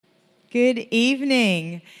Good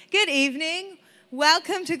evening. Good evening.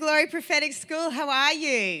 Welcome to Glory Prophetic School. How are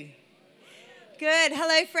you? Good.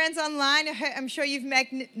 Hello, friends online. I'm sure you've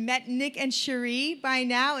met Nick and Cherie by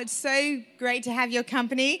now. It's so great to have your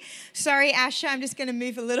company. Sorry, Asha, I'm just going to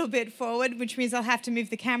move a little bit forward, which means I'll have to move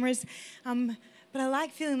the cameras. But I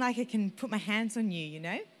like feeling like I can put my hands on you, you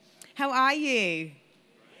know? How are you?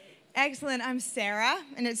 Excellent. I'm Sarah,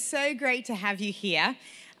 and it's so great to have you here.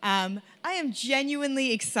 I am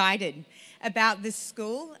genuinely excited about this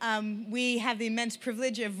school. We have the immense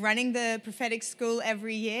privilege of running the prophetic school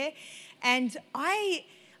every year. And I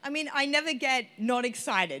never get not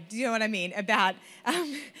excited, do you know what I mean, about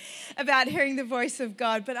hearing the voice of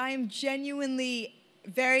God. But I am genuinely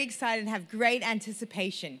very excited and have great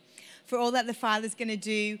anticipation for all that the Father's going to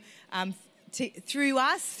do through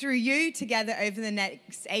us, through you, together over the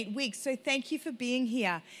next 8 weeks. So thank you for being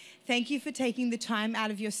here. Thank you for taking the time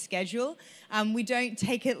out of your schedule. We don't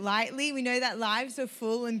take it lightly. We know that lives are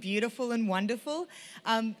full and beautiful and wonderful.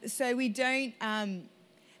 So we don't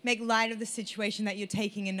make light of the situation that you're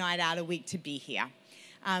taking a night out a week to be here.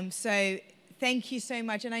 So thank you so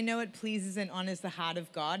much. And I know it pleases and honors the heart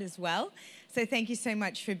of God as well. So thank you so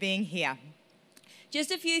much for being here.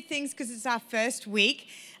 Just a few things, because it's our first week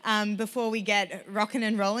before we get rocking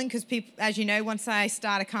and rolling, because people, as you know, once I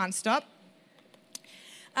start, I can't stop.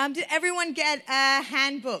 Did everyone get a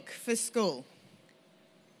handbook for school?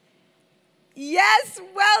 Yes,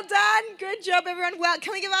 well done. Good job, everyone. Well,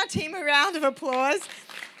 can we give our team a round of applause?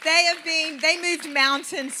 They moved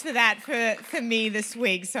mountains for that for me this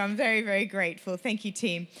week, so I'm very, very grateful. Thank you,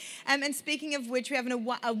 team. And speaking of which, we have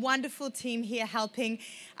a wonderful team here helping.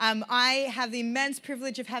 I have the immense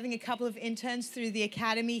privilege of having a couple of interns through the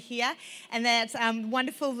academy here, and that's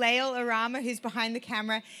wonderful Lael Arama, who's behind the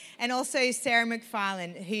camera, and also Sarah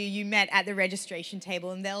McFarlane, who you met at the registration table,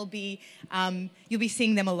 and you'll be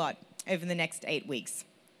seeing them a lot over the next 8 weeks.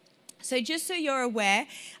 So just so you're aware,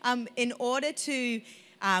 in order to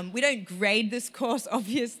we don't grade this course,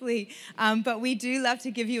 obviously, but we do love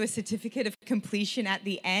to give you a certificate of completion at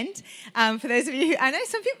the end. For those of you I know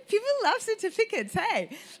some people love certificates,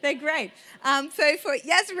 hey, they're great.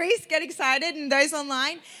 Yes, Reese, get excited, and those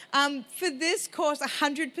online. For this course,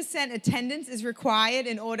 100% attendance is required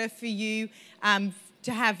in order for you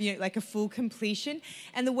to have like a full completion.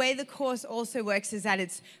 And the way the course also works is that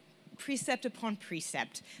it's precept upon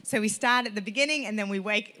precept. So we start at the beginning and then we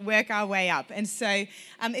work our way up. And so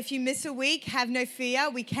if you miss a week, have no fear.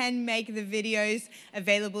 We can make the videos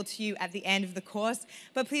available to you at the end of the course.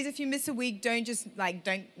 But please, if you miss a week, don't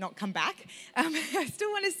not come back. I still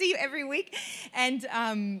want to see you every week.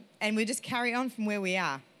 And we just carry on from where we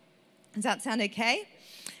are. Does that sound okay?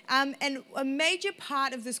 And a major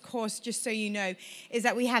part of this course, just so you know, is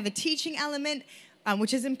that we have a teaching element,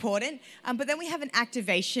 which is important, but then we have an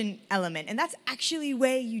activation element, and that's actually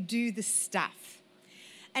where you do the stuff.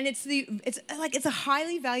 And it's a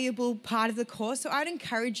highly valuable part of the course, so I'd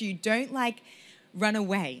encourage you, don't run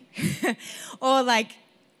away or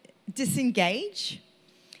disengage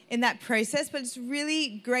in that process, but it's a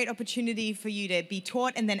really great opportunity for you to be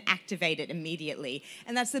taught and then activate it immediately.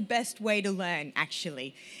 And that's the best way to learn,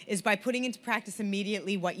 actually, is by putting into practice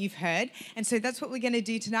immediately what you've heard. And so that's what we're going to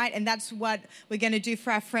do tonight, and that's what we're going to do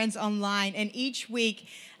for our friends online. And each week,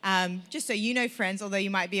 just so you know, friends, although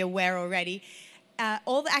you might be aware already,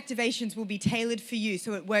 all the activations will be tailored for you,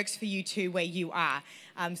 so it works for you too where you are.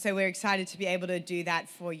 So we're excited to be able to do that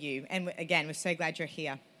for you. And again, we're so glad you're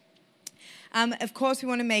here. Of course, we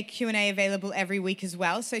want to make Q&A available every week as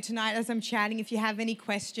well. So tonight, as I'm chatting, if you have any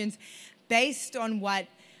questions based on what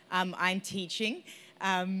I'm teaching,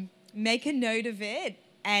 make a note of it,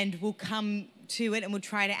 and we'll come to it, and we'll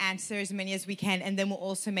try to answer as many as we can, and then we'll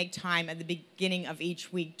also make time at the beginning of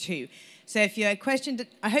each week too. So if your question,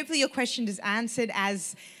 hopefully your question is answered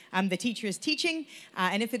as the teacher is teaching,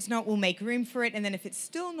 and if it's not, we'll make room for it, and then if it's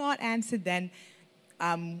still not answered, then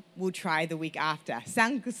we'll try the week after.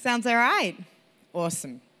 Sounds all right?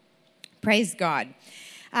 Awesome. Praise God.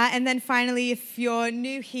 And then finally, if you're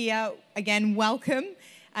new here, again, welcome.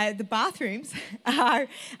 The bathrooms are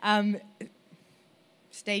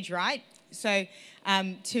stage right. So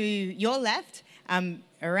to your left,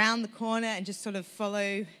 around the corner, and just sort of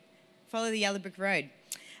follow the yellow brick road.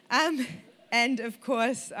 And of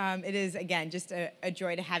course, it is, again, just a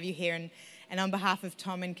joy to have you here. And on behalf of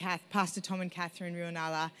Pastor Tom and Catherine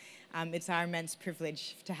Ruanala, it's our immense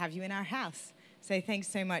privilege to have you in our house. So thanks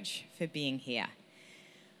so much for being here.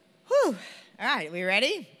 Whew. All right, we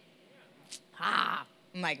ready? I'm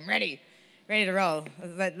ready to roll.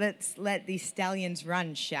 Let's let these stallions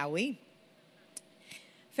run, shall we?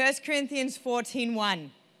 1 Corinthians 14:1.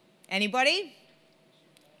 Anybody?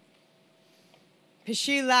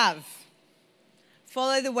 Pursue love.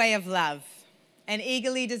 Follow the way of love. And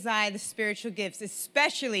eagerly desire the spiritual gifts,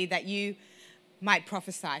 especially that you might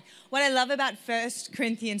prophesy. What I love about 1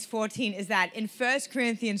 Corinthians 14 is that in 1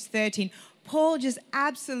 Corinthians 13, Paul just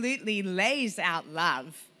absolutely lays out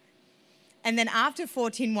love. And then after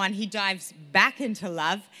 14:1, he dives back into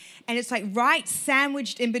love. And it's like right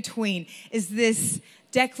sandwiched in between is this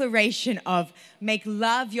declaration of make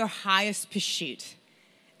love your highest pursuit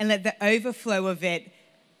and let the overflow of it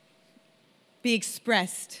be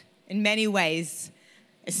expressed in many ways,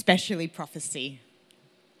 especially prophecy.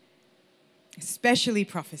 Especially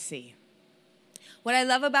prophecy. What I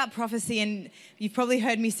love about prophecy, and you've probably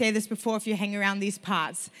heard me say this before if you hang around these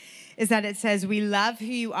parts, is that it says we love who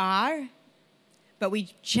you are, but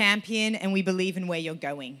we champion and we believe in where you're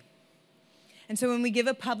going. And so when we give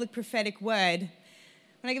a public prophetic word,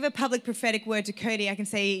 when I give a public prophetic word to Cody, I can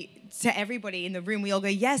say to everybody in the room, we all go,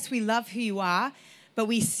 yes, we love who you are, but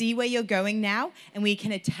we see where you're going now, and we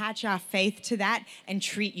can attach our faith to that and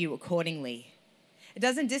treat you accordingly. It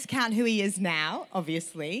doesn't discount who he is now,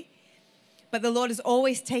 obviously, but the Lord is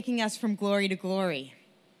always taking us from glory to glory.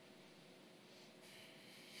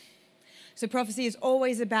 So prophecy is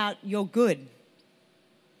always about your good.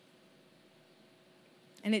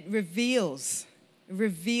 And it reveals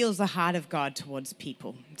the heart of God towards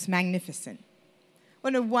people. It's magnificent.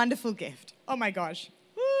 What a wonderful gift. Oh my gosh.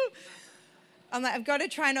 Woo. I'm like, I've got to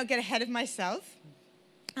try and not get ahead of myself.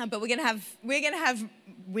 But we're gonna have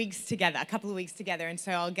weeks together, a couple of weeks together, and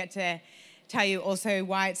so I'll get to tell you also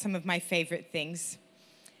why it's some of my favorite things.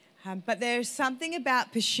 But there's something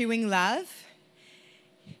about pursuing love,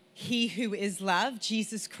 He who is love,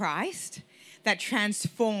 Jesus Christ, that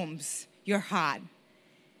transforms your heart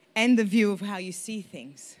and the view of how you see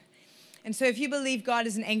things. And so if you believe God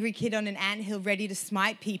is an angry kid on an anthill ready to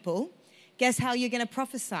smite people, guess how you're going to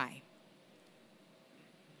prophesy?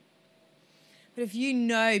 But if you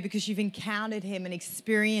know, because you've encountered him and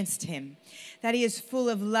experienced him, that he is full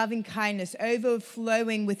of loving kindness,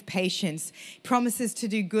 overflowing with patience, promises to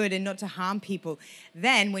do good and not to harm people,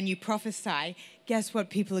 then when you prophesy, guess what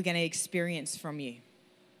people are going to experience from you?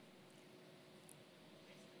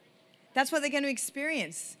 That's what they're going to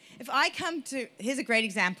experience. If I come to, here's a great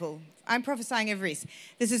example. I'm prophesying over Reese.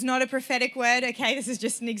 This is not a prophetic word, okay? This is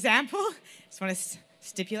just an example. Just want to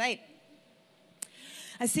stipulate.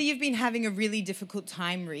 I see you've been having a really difficult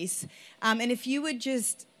time, Reese. And if you would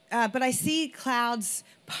just, but I see clouds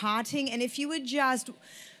parting, and if you would just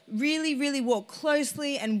really, really walk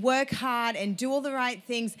closely and work hard and do all the right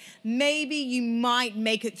things, maybe you might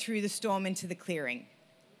make it through the storm into the clearing,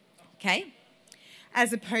 okay?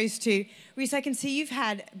 As opposed to, Reese, I can see you've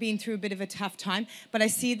been through a bit of a tough time, but I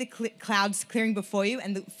see the clouds clearing before you,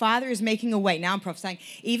 and the Father is making a way. Now I'm prophesying,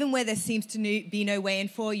 even where there seems to be no way, and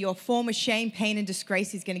for your former shame, pain, and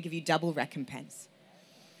disgrace, he's going to give you double recompense.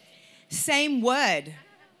 Same word,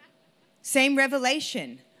 same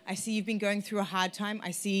revelation. I see you've been going through a hard time.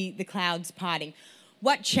 I see the clouds parting.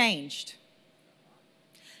 What changed?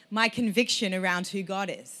 My conviction around who God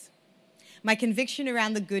is. My conviction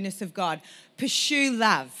around the goodness of God. Pursue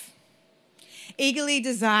love. Eagerly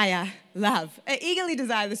desire love. Eagerly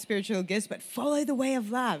desire the spiritual gifts, but follow the way of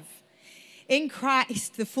love. In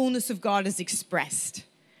Christ, the fullness of God is expressed,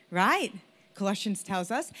 right? Colossians tells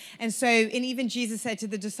us. And so, and even Jesus said to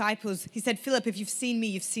the disciples, he said, Philip, if you've seen me,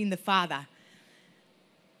 you've seen the Father.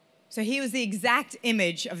 So he was the exact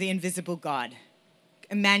image of the invisible God.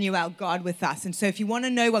 Emmanuel, God with us. And so if you want to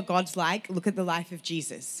know what God's like, look at the life of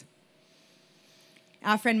Jesus.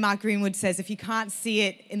 Our friend Mark Greenwood says, if you can't see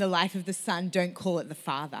it in the life of the Son, don't call it the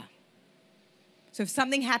Father. So if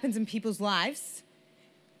something happens in people's lives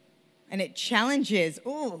and it challenges,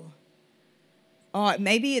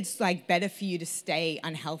 maybe it's like better for you to stay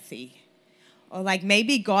unhealthy. Or like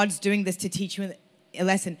maybe God's doing this to teach you a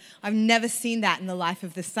lesson. I've never seen that in the life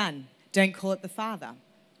of the Son. Don't call it the Father.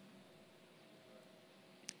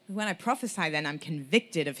 When I prophesy, then I'm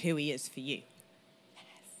convicted of who he is for you.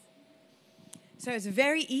 So it's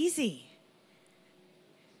very easy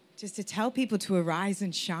just to tell people to arise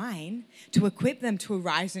and shine, to equip them to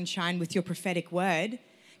arise and shine with your prophetic word,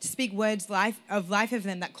 to speak words of life of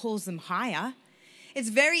them that calls them higher. It's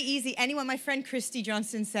very easy. My friend Christy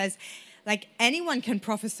Johnson says, like anyone can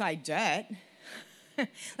prophesy dirt. Like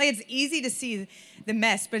it's easy to see the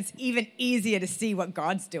mess, but it's even easier to see what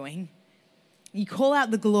God's doing. You call out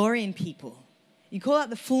the glory in people. You call out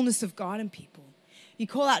the fullness of God in people. You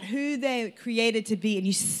call out who they're created to be, and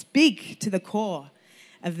you speak to the core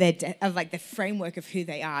of the framework of who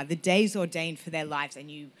they are, the days ordained for their lives, and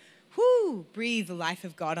you breathe the life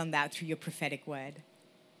of God on that through your prophetic word.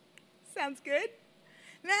 Sounds good?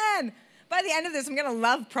 Man, by the end of this, I'm going to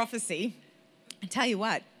love prophecy. I tell you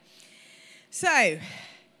what. So,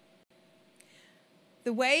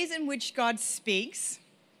 the ways in which God speaks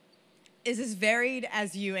is as varied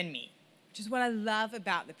as you and me, which is what I love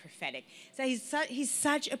about the prophetic. So he's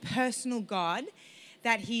such a personal God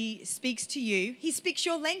that he speaks to you. He speaks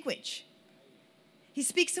your language. He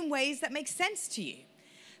speaks in ways that make sense to you.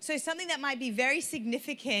 So something that might be very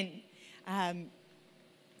significant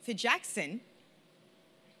for Jackson,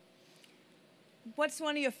 what's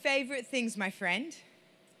one of your favorite things, my friend?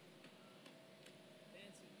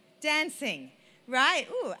 Dancing. Right?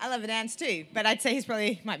 Ooh, I love a dance too, but I'd say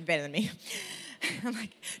might be better than me. I'm like,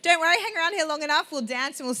 don't worry, hang around here long enough, we'll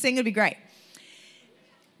dance and we'll sing, it'll be great.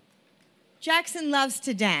 Jackson loves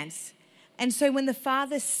to dance, and so when the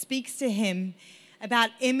Father speaks to him about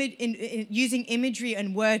using imagery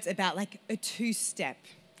and words about like a two-step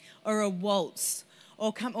or a waltz,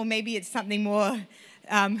 or maybe it's something more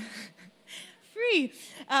free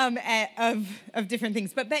of different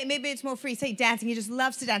things, but maybe it's more free. Say dancing, he just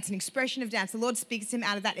loves to dance, an expression of dance. The Lord speaks to him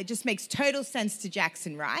out of that. It just makes total sense to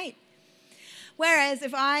Jackson, right? Whereas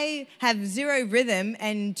if I have zero rhythm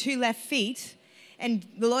and 2 left feet, and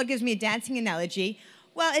the Lord gives me a dancing analogy,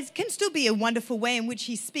 well, it can still be a wonderful way in which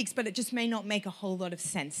he speaks, but it just may not make a whole lot of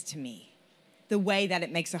sense to me, the way that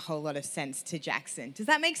it makes a whole lot of sense to Jackson. Does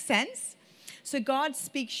that make sense? So God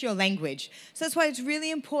speaks your language. So that's why it's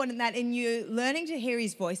really important that in you learning to hear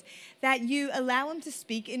his voice, that you allow him to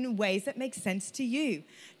speak in ways that make sense to you.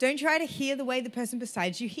 Don't try to hear the way the person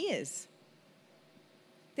beside you hears.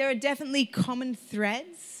 There are definitely common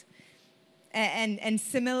threads and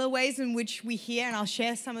similar ways in which we hear, and I'll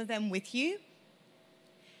share some of them with you.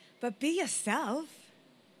 But be yourself.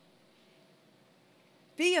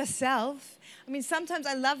 Be yourself. I mean, sometimes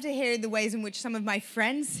I love to hear the ways in which some of my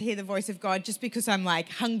friends hear the voice of God just because I'm like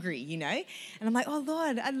hungry, you know? And I'm like, oh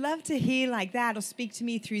Lord, I'd love to hear like that or speak to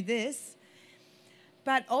me through this.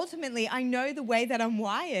 But ultimately, I know the way that I'm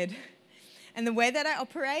wired and the way that I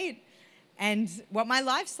operate and what my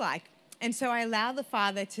life's like. And so I allow the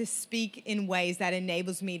Father to speak in ways that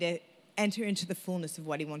enables me to enter into the fullness of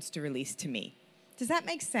what he wants to release to me. Does that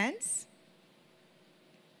make sense?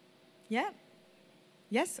 Yeah?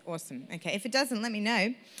 Yes? Awesome. Okay, if it doesn't, let me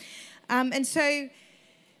know. And so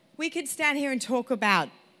we could stand here and talk about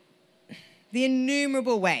the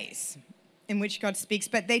innumerable ways in which God speaks,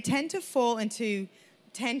 but they tend to fall into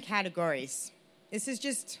 10 categories. This is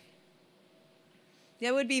just,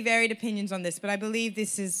 there would be varied opinions on this, but I believe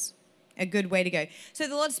this is a good way to go. So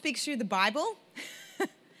the Lord speaks through the Bible.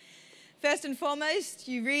 First and foremost,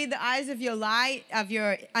 you read, the eyes of your light, of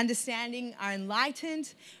your understanding are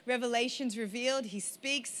enlightened. Revelation's revealed. He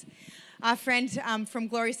speaks. Our friend from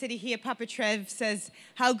Glory City here, Papa Trev, says,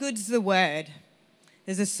 how good's the word?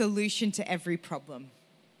 There's a solution to every problem.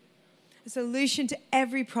 A solution to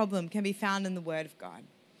every problem can be found in the word of God.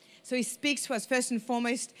 So he speaks to us first and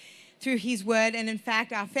foremost through his word. And in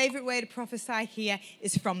fact, our favorite way to prophesy here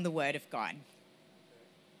is from the word of God.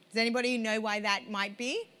 Does anybody know why that might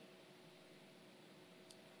be?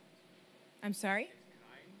 I'm sorry?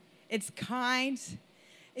 It's kind.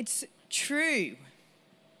 It's true.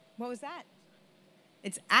 What was that?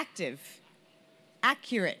 It's active.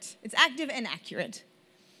 Accurate. It's active and accurate.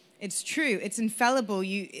 It's true. It's infallible.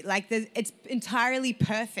 It's entirely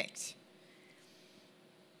perfect.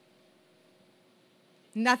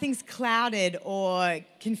 Nothing's clouded or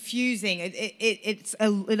confusing. It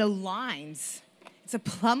aligns. It's a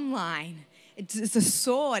plumb line. It's a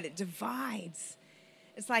sword. It divides.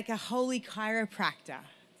 It's like a holy chiropractor.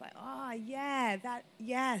 It's like, oh, yeah,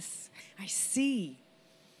 yes, I see.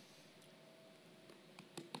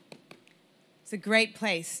 It's a great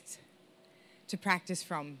place to practice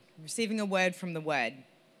from, receiving a word from the word.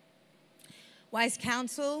 Wise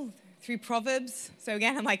counsel through Proverbs. So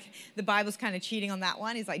again, I'm like, the Bible's kind of cheating on that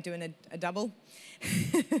one. He's like doing a double.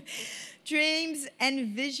 Dreams and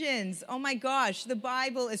visions. Oh my gosh, the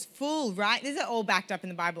Bible is full, right? These are all backed up in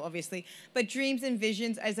the Bible, obviously. But dreams and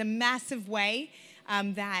visions is a massive way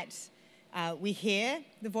that we hear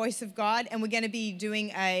the voice of God. And we're going to be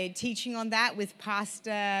doing a teaching on that with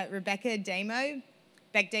Pastor Rebecca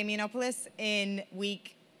Beck Damianopoulos in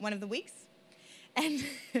one of the weeks.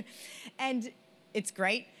 And it's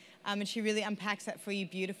great. And she really unpacks that for you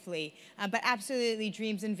beautifully. But absolutely,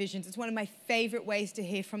 dreams and visions. It's one of my favorite ways to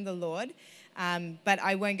hear from the Lord. But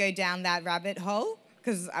I won't go down that rabbit hole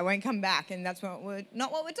because I won't come back. And that's not what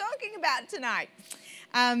we're talking about tonight.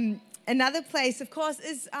 Another place, of course,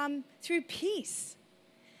 is through peace.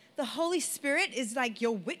 The Holy Spirit is like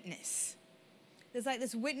your witness. There's like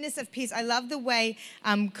this witness of peace. I love the way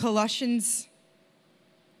Colossians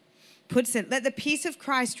puts it, let the peace of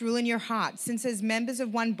Christ rule in your heart, since as members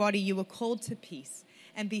of one body you were called to peace,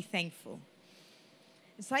 and be thankful.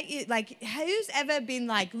 It's like who's ever been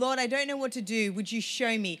like, Lord, I don't know what to do. Would you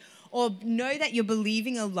show me? Or know that you're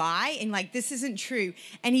believing a lie and like, this isn't true.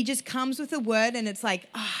 And he just comes with a word and it's like,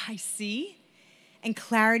 I see. And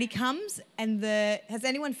clarity comes. And has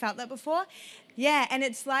anyone felt that before? Yeah, and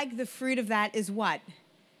it's like the fruit of that is what?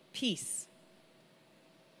 Peace.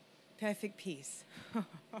 Perfect peace.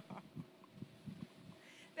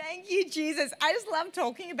 Thank you, Jesus. I just love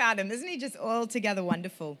talking about him. Isn't he just altogether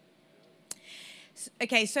wonderful?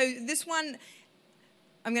 Okay, so this one,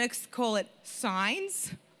 I'm going to call it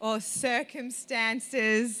signs or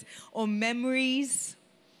circumstances or memories.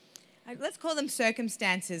 Let's call them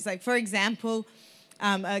circumstances. Like, for example,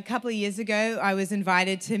 a couple of years ago, I was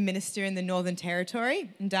invited to minister in the Northern Territory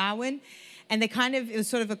in Darwin. And it was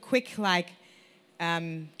sort of a quick, like,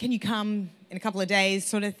 can you come in a couple of days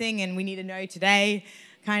sort of thing, and we need to know today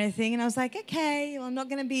kind of thing. And I was like, okay, well, I'm not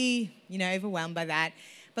going to be, overwhelmed by that.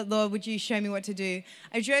 But Lord, would you show me what to do?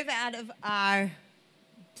 I drove out of our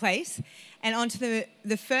place and onto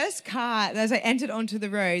the first car, as I entered onto the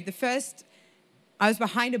road, I was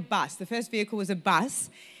behind a bus. The first vehicle was a bus,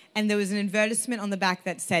 and there was an advertisement on the back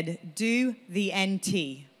that said, do the NT.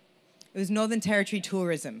 It was Northern Territory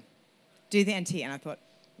Tourism. Do the NT. And I thought,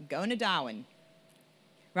 I'm going to Darwin.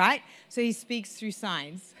 Right? So he speaks through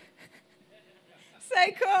signs. So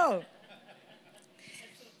cool.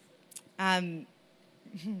 And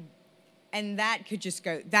that could just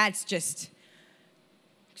go, that's just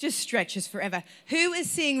stretches forever. Who is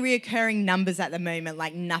seeing reoccurring numbers at the moment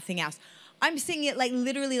like nothing else? I'm seeing it like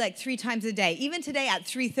literally like 3 times a day. Even today at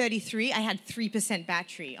 3:33, I had 3%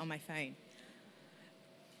 battery on my phone.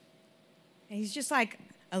 And he's just like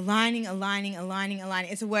aligning.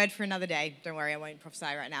 It's a word for another day. Don't worry, I won't prophesy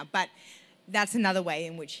right now. But that's another way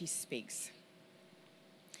in which he speaks.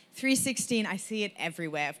 3:16, I see it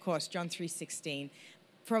everywhere, of course, John 3:16.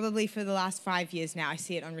 Probably for the last 5 years now, I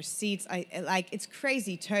see it on receipts. It's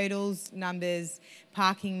crazy. Totals, numbers,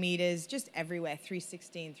 parking meters, just everywhere.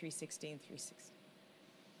 3:16, 3:16, 3:16.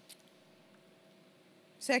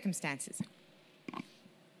 Circumstances.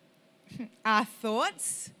 Our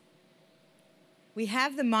thoughts. We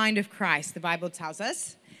have the mind of Christ, the Bible tells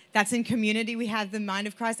us. That's in community, we have the mind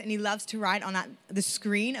of Christ, and he loves to write on the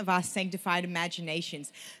screen of our sanctified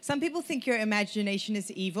imaginations. Some people think your imagination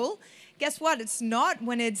is evil. Guess what? It's not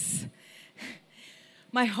when it's...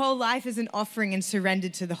 My whole life is an offering and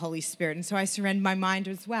surrendered to the Holy Spirit, and so I surrender my mind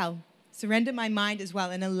as well. Surrender my mind as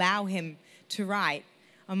well and allow him to write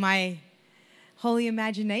on my holy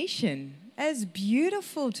imagination. It's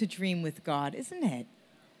beautiful to dream with God, isn't it?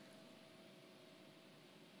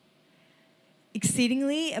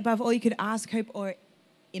 Exceedingly above all you could ask, hope, or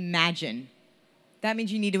imagine. That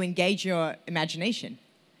means you need to engage your imagination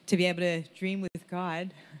to be able to dream with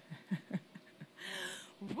God.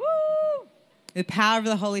 Woo! The power of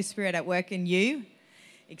the Holy Spirit at work in you,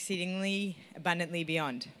 exceedingly abundantly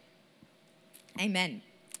beyond. Amen.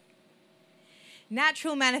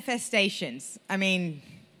 Natural manifestations.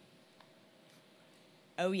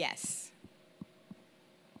 Oh yes.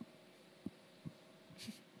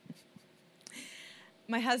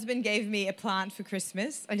 My husband gave me a plant for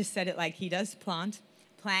Christmas. I just said it like he does, plant.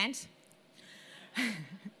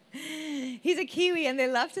 He's a Kiwi and they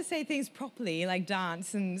love to say things properly, like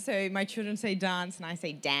dance. And so my children say dance and I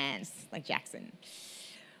say dance, like Jackson.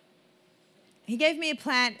 He gave me a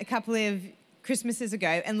plant a couple of Christmases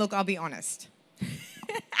ago, and look, I'll be honest.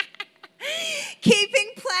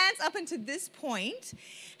 Keeping plants up until this point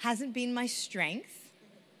hasn't been my strength,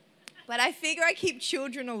 but I figure I keep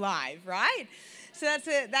children alive, right? So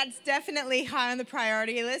that's definitely high on the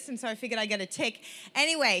priority list, and so I figured I'd get a tick.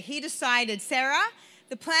 Anyway, he decided, Sarah,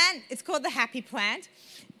 the plant, it's called the happy plant.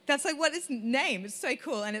 That's like what its name. It's so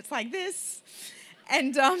cool, and it's like this.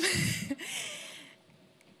 And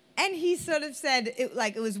and he sort of said it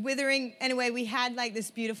was withering. Anyway, we had like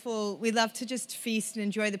this beautiful, we love to just feast and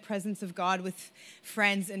enjoy the presence of God with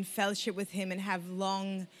friends and fellowship with him and have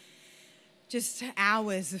long, just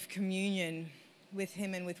hours of communion with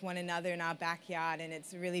him and with one another in our backyard, and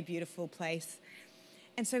it's a really beautiful place.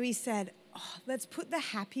 And so he said, let's put the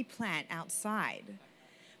happy plant outside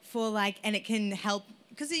for and it can help,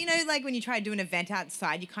 because when you try to do an event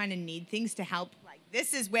outside, you kind of need things to help,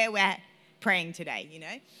 this is where we're praying today,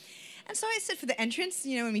 And so I said for the entrance,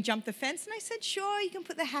 when we jumped the fence, and I said, sure, you can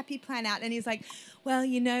put the happy plant out. And he's like, well,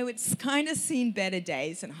 it's kind of seen better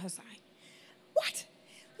days. And I was like, what?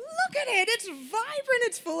 Look at it, it's vibrant,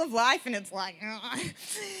 it's full of life, and it's like,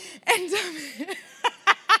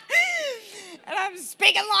 And I'm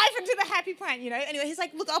speaking life into the happy plant, Anyway, he's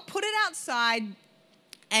like, look, I'll put it outside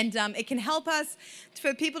and it can help us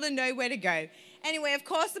for people to know where to go. Anyway, of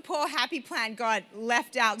course, the poor happy plant got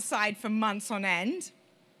left outside for months on end.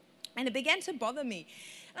 And it began to bother me.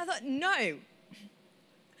 And I thought, no,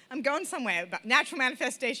 I'm going somewhere. About natural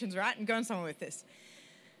manifestations, right? I'm going somewhere with this.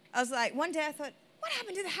 I was like, one day I thought, what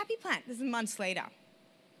happened to the happy plant? This is months later.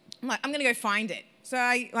 I'm like, I'm going to go find it. So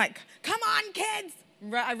I come on, kids.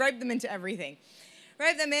 I roped them into everything.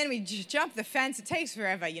 Roped them in, we jump the fence. It takes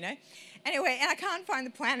forever, Anyway, and I can't find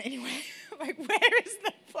the plant anywhere. I'm like, where is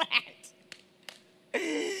the plant?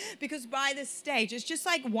 Because by this stage, it's just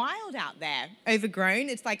like wild out there, overgrown.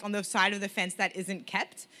 It's like on the side of the fence that isn't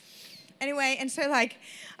kept. Anyway, and so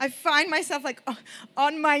I find myself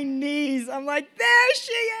on my knees. I'm like, there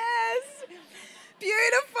she is.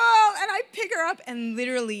 Beautiful. And I pick her up and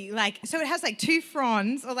literally so it has two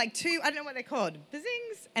fronds or two, I don't know what they're called,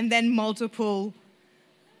 bazings, and then multiple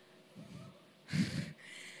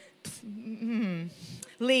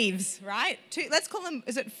leaves, right? Let's call them,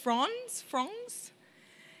 is it fronds? Fronds?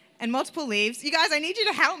 And multiple leaves. You guys, I need you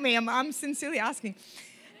to help me. I'm sincerely asking.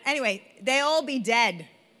 Anyway, they all be dead.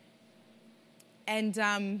 And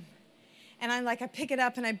I pick it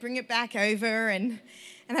up and I bring it back over and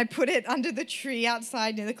I put it under the tree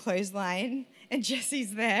outside near the clothesline. And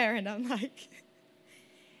Jesse's there and I'm like,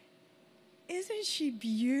 isn't she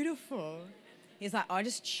beautiful? He's like, I'll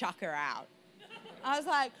just chuck her out. I was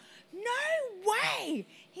like, no way.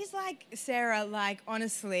 He's like, Sarah,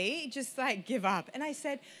 honestly, just give up. And I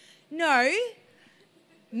said, no,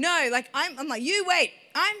 I'm like, you wait.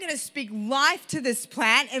 I'm going to speak life to this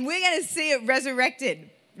plant and we're going to see it resurrected,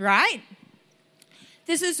 right?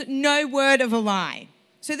 This is no word of a lie.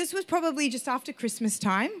 So this was probably just after Christmas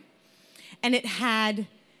time. And it had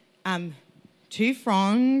 2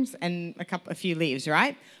 fronds and a few leaves,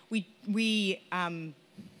 right? We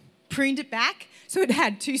pruned it back so it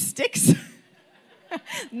had 2 sticks.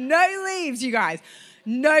 No leaves, you guys.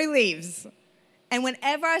 No leaves. And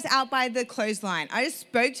whenever I was out by the clothesline, I just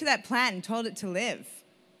spoke to that plant and told it to live.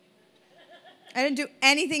 I didn't do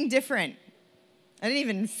anything different. I didn't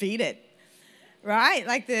even feed it, right?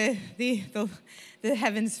 The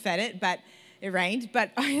heavens fed it, but it rained.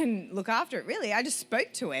 But I didn't look after it, really. I just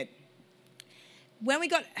spoke to it. When we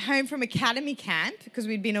got home from academy camp, because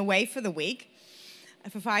we'd been away for the week,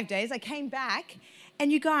 for 5 days, I came back.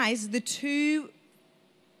 And you guys, the 2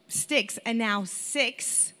 sticks are now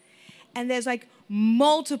 6. And there's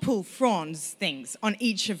multiple fronds things on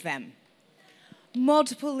each of them.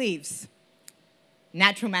 Multiple leaves.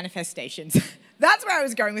 Natural manifestations. That's where I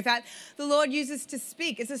was going with that. The Lord uses to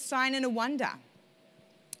speak. It's a sign and a wonder.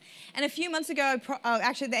 And a few months ago,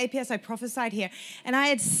 actually at the APS, I prophesied here. And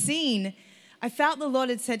I felt the Lord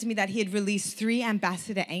had said to me that he had released 3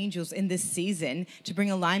 ambassador angels in this season to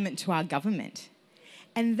bring alignment to our government.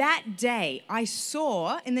 And that day, I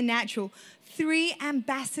saw in the natural 3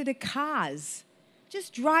 ambassador cars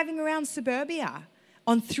just driving around suburbia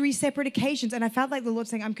on 3 separate occasions. And I felt like the Lord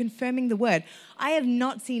saying, I'm confirming the word. I have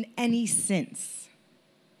not seen any since.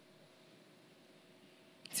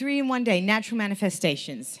 3 in one day, natural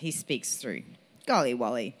manifestations he speaks through. Golly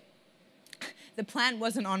wolly. The plant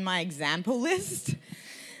wasn't on my example list.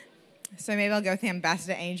 So maybe I'll go with the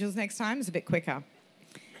ambassador angels next time. It's a bit quicker.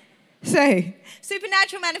 So,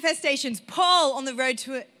 supernatural manifestations. Paul on the road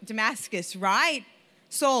to Damascus, right?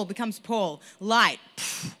 Saul becomes Paul. Light.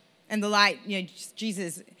 And the light,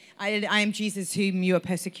 Jesus, I am Jesus whom you are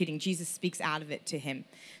persecuting. Jesus speaks out of it to him.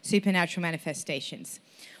 Supernatural manifestations.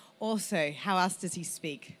 Also, how else does he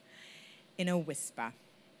speak? In a whisper.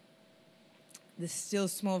 The still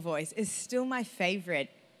small voice is still my favorite.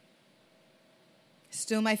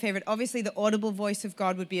 Still my favorite. Obviously, the audible voice of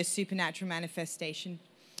God would be a supernatural manifestation.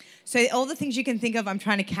 So all the things you can think of, I'm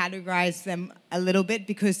trying to categorize them a little bit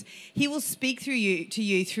because he will speak to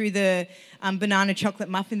you through the banana chocolate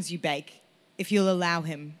muffins you bake if you'll allow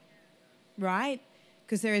him, right?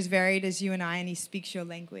 Because they're as varied as you and I, and he speaks your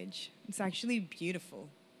language. It's actually beautiful.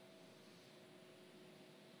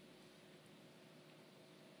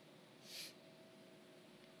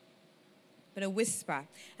 But a whisper.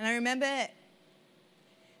 And I remember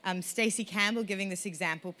Stacey Campbell giving this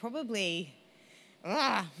example probably...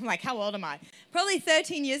 how old am I? Probably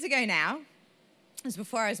 13 years ago now. It was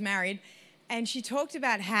before I was married. And she talked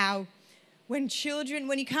about how when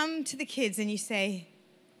you come to the kids and you say,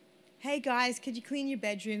 hey guys, could you clean your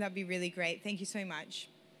bedroom? That'd be really great. Thank you so much.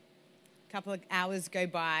 A couple of hours go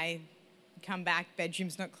by, you come back,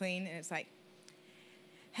 bedroom's not clean. And it's like,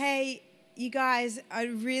 hey, you guys, I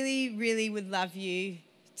really, really would love you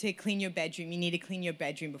to clean your bedroom. You need to clean your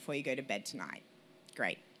bedroom before you go to bed tonight.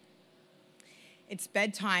 Great. it's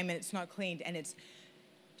bedtime and it's not cleaned, and it's,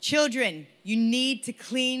 children, you need to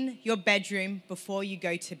clean your bedroom before you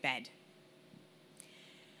go to bed.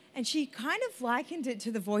 And she kind of likened it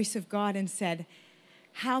to the voice of God and said,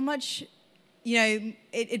 how much,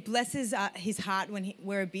 it blesses his heart when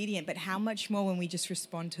we're obedient, but how much more when we just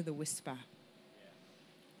respond to the whisper.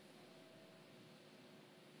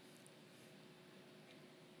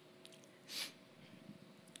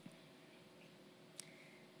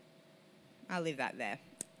 I'll leave that there.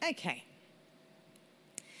 Okay.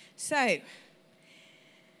 So,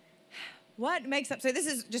 what makes up, so this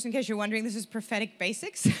is, just in case you're wondering, this is prophetic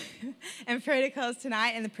basics and protocols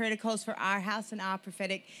tonight, and the protocols for our house and our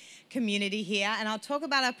prophetic community here. And I'll talk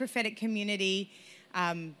about our prophetic community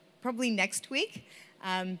probably next week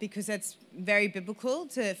because that's very biblical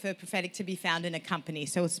for prophetic to be found in a company.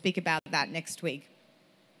 So we'll speak about that next week.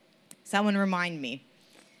 Someone remind me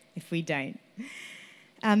if we don't.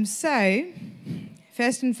 So,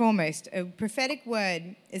 first and foremost, a prophetic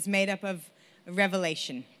word is made up of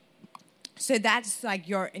revelation. So that's like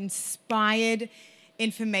your inspired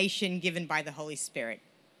information given by the Holy Spirit.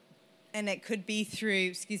 And it could be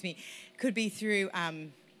through,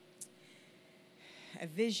 a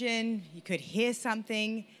vision. You could hear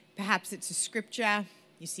something. Perhaps it's a scripture.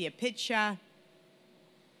 You see a picture.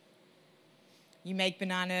 You make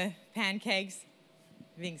banana pancakes.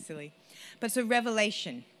 Being silly. But it's a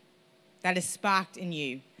revelation that is sparked in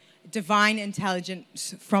you. Divine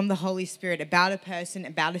intelligence from the Holy Spirit about a person,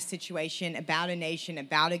 about a situation, about a nation,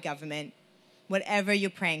 about a government, whatever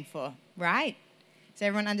you're praying for, right? Does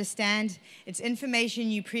everyone understand? It's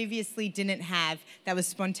information you previously didn't have that was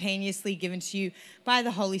spontaneously given to you by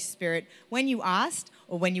the Holy Spirit when you asked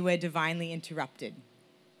or when you were divinely interrupted.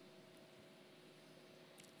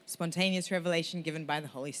 Spontaneous revelation given by the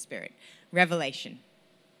Holy Spirit. Revelation.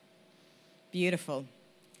 Beautiful.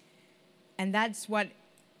 And that's what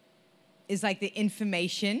is like the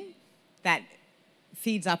information that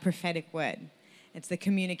feeds our prophetic word. It's the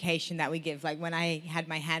communication that we give. Like when I had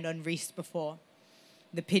my hand on Reese before,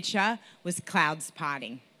 the picture was clouds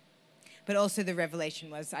parting. But also the revelation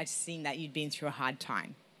was I'd seen that you'd been through a hard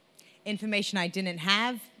time. Information I didn't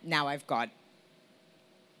have, now I've got.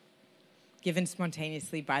 Given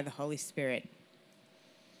spontaneously by the Holy Spirit.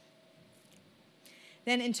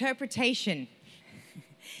 Then interpretation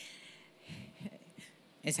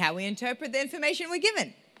is how we interpret the information we're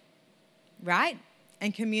given, right?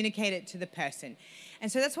 And communicate it to the person.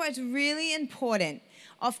 And so that's why it's really important.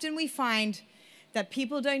 Often we find that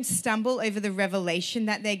people don't stumble over the revelation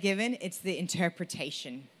that they're given, it's the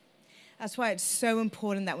interpretation. That's why it's so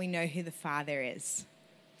important that we know who the Father is,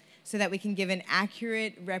 so that we can give an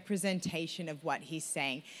accurate representation of what he's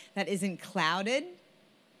saying that isn't clouded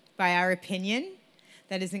by our opinion,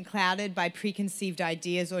 that isn't clouded by preconceived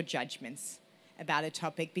ideas or judgments about a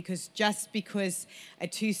topic, because just because a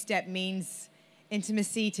two-step means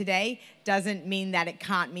intimacy today doesn't mean that it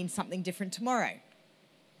can't mean something different tomorrow.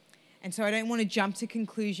 And so I don't want to jump to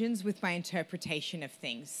conclusions with my interpretation of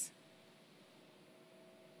things.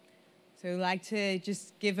 So I'd like to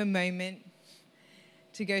just give a moment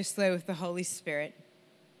to go slow with the Holy Spirit.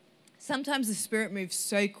 Sometimes the Spirit moves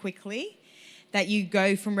so quickly that you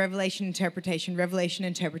go from revelation, interpretation,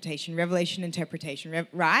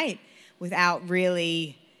 right? Without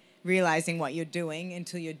really realizing what you're doing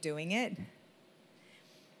until you're doing it.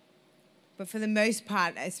 But for the most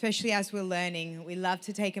part, especially as we're learning, we love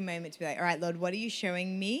to take a moment to be like, all right, Lord, what are you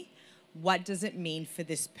showing me? What does it mean for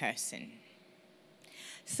this person?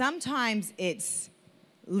 Sometimes it's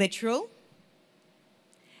literal,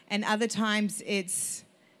 and other times it's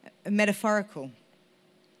metaphorical.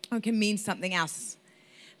 Or it can mean something else.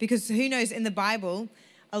 Because who knows, in the Bible,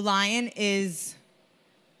 a lion is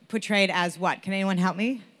portrayed as what? Can anyone help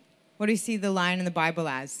me? What do you see the lion in the Bible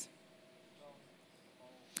as?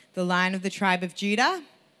 The Lion of the tribe of Judah.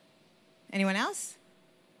 Anyone else?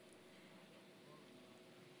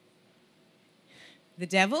 The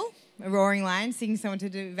devil, a roaring lion seeking someone to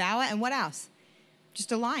devour. And what else?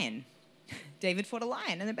 Just a lion. David fought a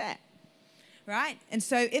lion and a bear. Right? And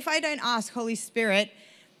so if I don't ask Holy Spirit,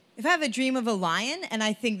 if I have a dream of a lion and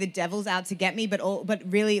I think the devil's out to get me, but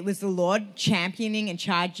really it was the Lord championing and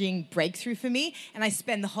charging breakthrough for me, and I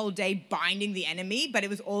spend the whole day binding the enemy, but it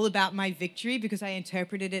was all about my victory because I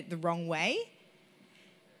interpreted it the wrong way.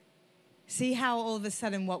 See how all of a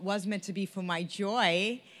sudden what was meant to be for my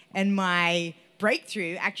joy and my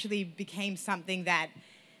breakthrough actually became something that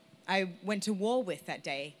I went to war with that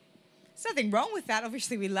day. There's nothing wrong with that.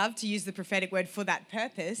 Obviously, we love to use the prophetic word for that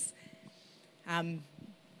purpose.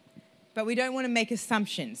 But we don't want to make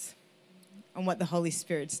assumptions on what the Holy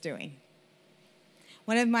Spirit's doing.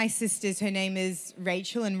 One of my sisters, her name is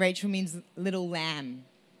Rachel, and Rachel means little lamb.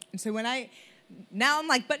 And so now I'm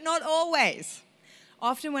like, but not always.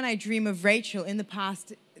 Often when I dream of Rachel in the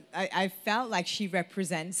past, I felt like she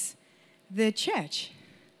represents the church,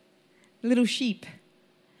 little sheep.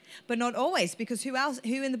 But not always, because who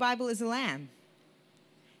in the Bible is a lamb?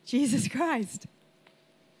 Jesus Christ.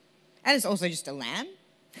 And it's also just a lamb.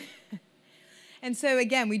 And so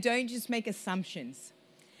again, we don't just make assumptions,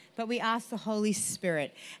 but we ask the Holy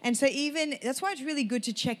Spirit. And so that's why it's really good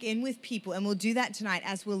to check in with people, and we'll do that tonight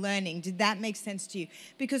as we're learning. Did that make sense to you?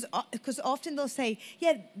 Because often they'll say,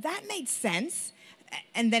 yeah, that made sense,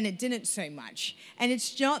 and then it didn't so much. And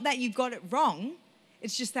it's not that you got it wrong,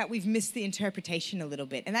 it's just that we've missed the interpretation a little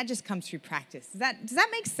bit, and that just comes through practice. Does that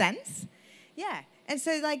make sense? Yeah. And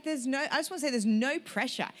so I just want to say there's no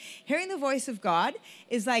pressure. Hearing the voice of God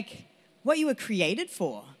is like what you were created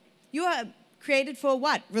for. You are created for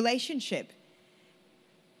what? Relationship.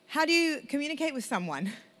 How do you communicate with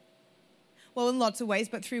someone? Well, in lots of ways,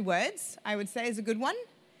 but through words, I would say, is a good one.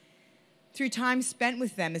 Through time spent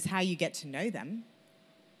with them is how you get to know them.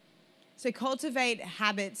 So cultivate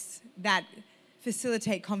habits that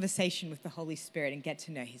facilitate conversation with the Holy Spirit and get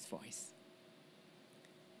to know his voice.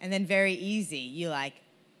 And then very easy, you're like,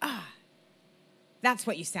 that's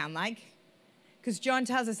what you sound like. Because John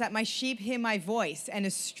tells us that my sheep hear my voice, and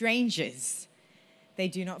as strangers, they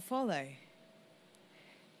do not follow.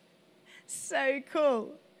 So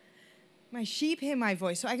cool. My sheep hear my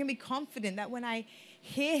voice, so I can be confident that when I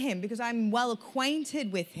hear him, because I'm well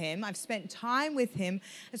acquainted with him, I've spent time with him,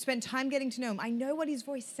 I've spent time getting to know him, I know what his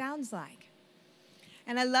voice sounds like.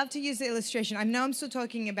 And I love to use the illustration. I know I'm still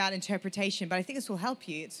talking about interpretation, but I think this will help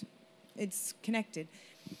you. It's connected.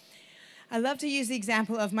 I love to use the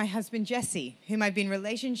example of my husband, Jesse, whom I've been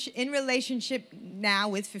in relationship now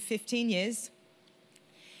with for 15 years.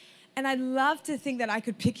 And I'd love to think that I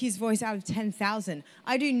could pick his voice out of 10,000.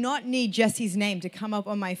 I do not need Jesse's name to come up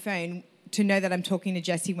on my phone to know that I'm talking to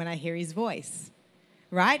Jesse when I hear his voice,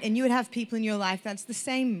 right? And you would have people in your life that's the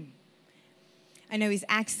same. I know his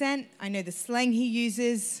accent. I know the slang he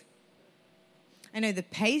uses. I know the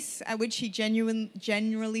pace at which he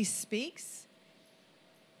generally speaks.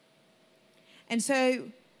 And so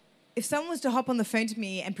if someone was to hop on the phone to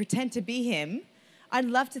me and pretend to be him, I'd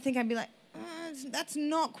love to think I'd be like, that's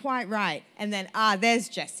not quite right. And then, there's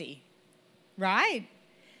Jesse, right?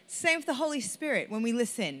 Same with the Holy Spirit when we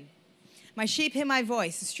listen. My sheep hear my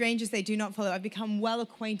voice, the strangers they do not follow. I've become well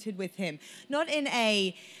acquainted with him. Not in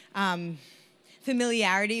a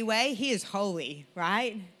familiarity way. He is holy,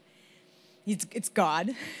 right? It's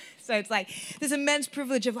God. So it's like this immense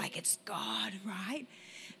privilege of like, it's God, right?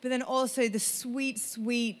 But then also the sweet,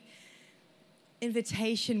 sweet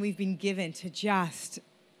invitation we've been given to just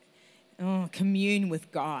commune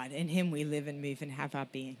with God. In him we live and move and have our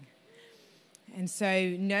being. And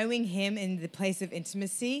so knowing him in the place of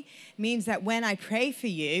intimacy means that when I pray for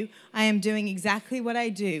you, I am doing exactly what I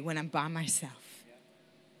do when I'm by myself.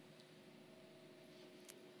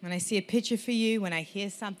 When I see a picture for you, when I hear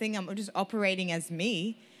something, I'm just operating as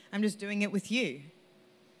me. I'm just doing it with you.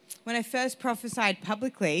 When I first prophesied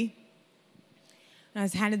publicly, and I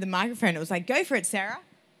was handed the microphone, it was like, go for it, Sarah.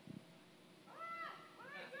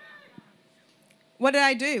 What did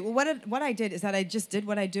I do? Well, what I did is that I just did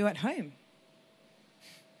what I do at home.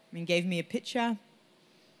 I mean, gave me a picture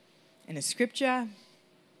and a scripture,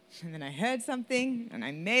 and then I heard something, and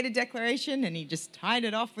I made a declaration, and he just tied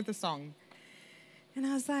it off with a song. And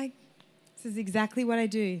I was like, this is exactly what I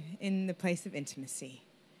do in the place of intimacy.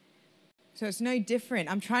 So it's no different.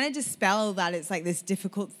 I'm trying to dispel that it's like this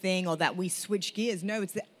difficult thing or that we switch gears. No,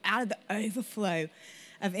 it's out of the overflow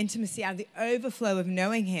of intimacy, out of the overflow of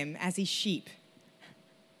knowing him as his sheep.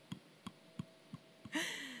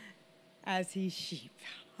 As his sheep.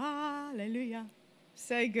 Hallelujah.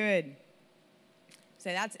 So good.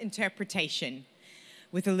 So that's interpretation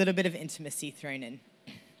with a little bit of intimacy thrown in.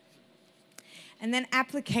 And then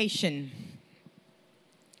application.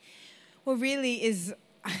 Well, really is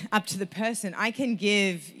up to the person. I can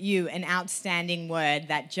give you an outstanding word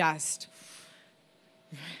that just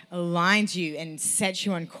aligns you and sets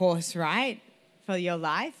you on course, right, for your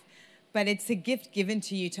life. But it's a gift given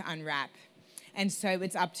to you to unwrap. And so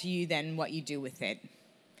it's up to you then what you do with it.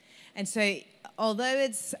 And so although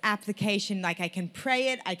it's application, like I can pray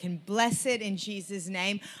it, I can bless it in Jesus'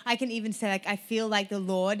 name. I can even say, like, I feel like the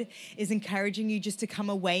Lord is encouraging you just to come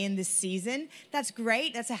away in this season. That's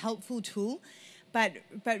great. That's a helpful tool. But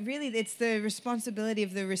really, it's the responsibility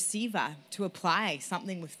of the receiver to apply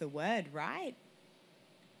something with the word, right?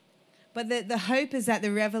 But the hope is that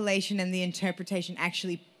the revelation and the interpretation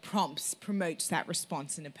actually promotes that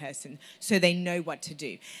response in a person so they know what to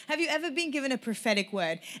do. Have you ever been given a prophetic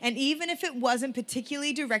word, and even if it wasn't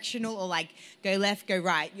particularly directional or like go left, go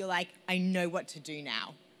right, you're like, I know what to do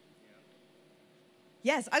now?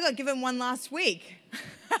 Yes, I got given one last week.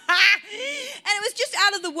 And it was just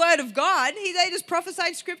out of the word of God. They just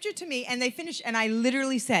prophesied scripture to me, and they finished, and I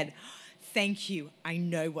literally said, thank you, I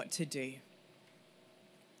know what to do.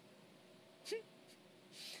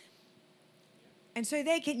 And so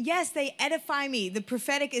they edify me. The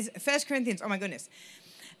prophetic is 1 Corinthians, oh my goodness.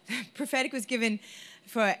 Prophetic was given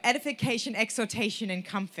for edification, exhortation, and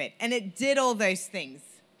comfort. And it did all those things.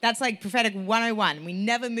 That's like prophetic 101. We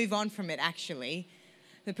never move on from it, actually.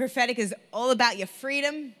 The prophetic is all about your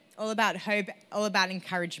freedom, all about hope, all about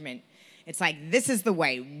encouragement. It's like, this is the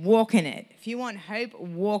way, walk in it. If you want hope,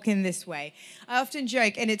 walk in this way. I often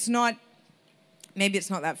joke, and maybe it's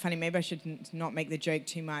not that funny. Maybe I should not make the joke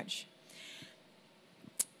too much.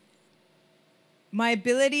 My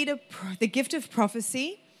ability the gift of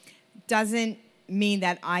prophecy doesn't mean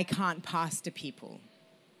that I can't pastor people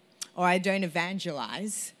or I don't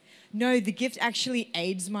evangelize. No, the gift actually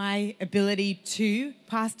aids my ability to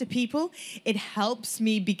pastor people. It helps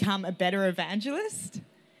me become a better evangelist.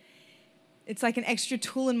 It's like an extra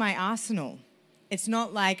tool in my arsenal. It's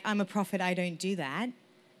not like I'm a prophet, I don't do that.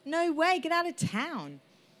 No way, get out of town.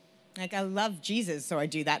 Like, I love Jesus, so I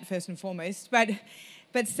do that first and foremost.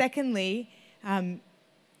 But secondly,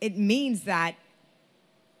 it means that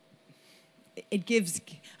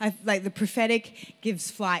the prophetic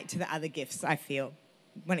gives flight to the other gifts, I feel,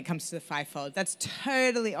 when it comes to the fivefold. That's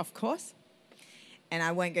totally off course, and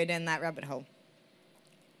I won't go down that rabbit hole.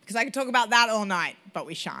 Because I could talk about that all night, but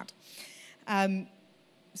we shan't.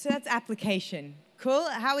 So that's application. Cool?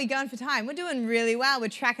 How are we going for time? We're doing really well. We're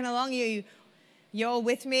tracking along. You're all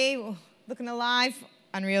with me, looking alive.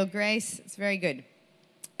 Unreal grace. It's very good.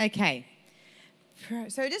 Okay.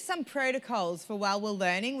 So just some protocols for while we're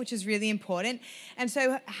learning, which is really important. And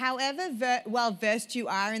so however well-versed you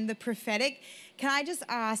are in the prophetic, can I just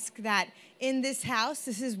ask that in this house,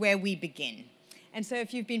 this is where we begin. And so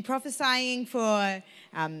if you've been prophesying for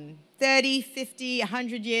 30, 50,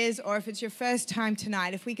 100 years, or if it's your first time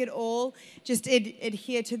tonight, if we could all just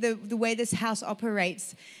adhere to the way this house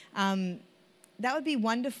operates, that would be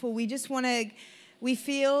wonderful. I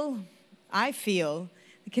feel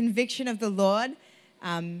the conviction of the Lord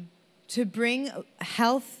to bring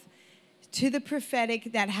health to the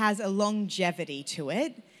prophetic that has a longevity to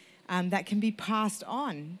it, that can be passed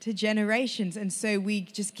on to generations. And so we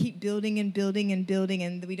just keep building and building and building,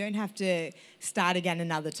 and we don't have to start again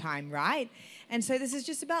another time, right? And so this is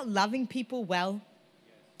just about loving people well.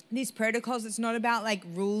 These protocols, it's not about like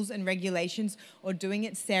rules and regulations or doing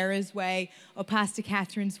it Sarah's way or Pastor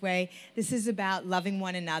Catherine's way. This is about loving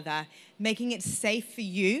one another, making it safe for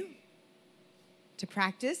you to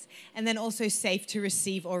practice, and then also safe to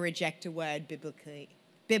receive or reject a word biblically.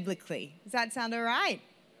 Does that sound all right?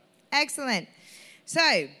 Excellent.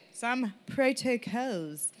 So, some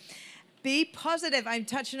protocols. Be positive. I've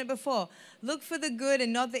touched on it before. Look for the good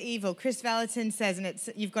and not the evil. Chris Valentin says, and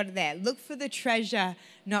you've got it there. Look for the treasure,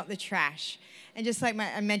 not the trash. And just like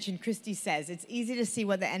I mentioned, Christy says, it's easy to see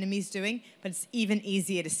what the enemy's doing, but it's even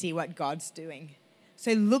easier to see what God's doing.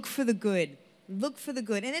 So look for the good. Look for the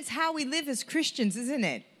good. And it's how we live as Christians, isn't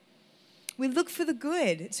it? We look for the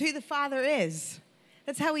good. It's who the Father is.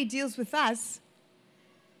 That's how he deals with us.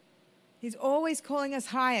 He's always calling us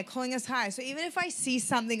higher, calling us higher. So even if I see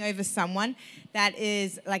something over someone that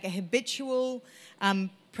is like a habitual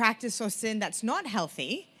practice or sin that's not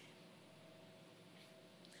healthy,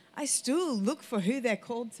 I still look for who they're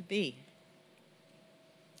called to be,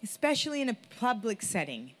 especially in a public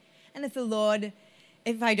setting. And if I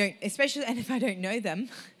don't know them,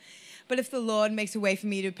 but if the Lord makes a way for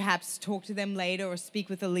me to perhaps talk to them later or speak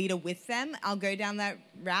with a leader with them, I'll go down that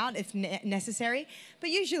route if necessary, but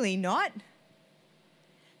usually not.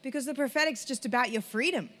 Because the prophetic's just about your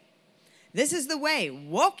freedom. This is the way,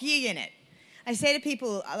 walk ye in it. I say to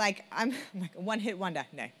people, like, I'm like a one-hit wonder.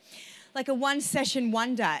 No. Like a one-session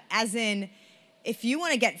wonder, as in, if you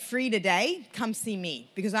want to get free today, come see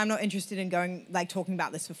me, because I'm not interested in going, like, talking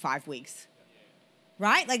about this for 5 weeks.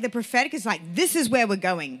 Right? Like the prophetic is like, this is where we're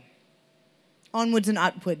going. Onwards and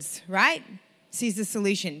upwards, right? Sees the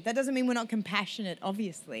solution. That doesn't mean we're not compassionate,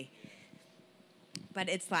 obviously. But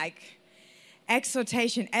it's like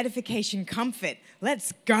exhortation, edification, comfort.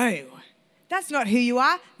 Let's go. That's not who you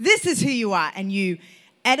are. This is who you are. And you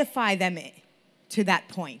edify them to that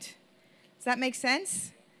point. Does that make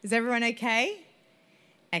sense? Is everyone okay?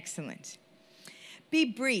 Excellent. Be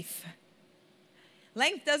brief.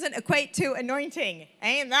 Length doesn't equate to anointing.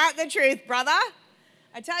 Ain't that the truth, brother?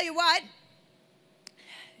 I tell you what,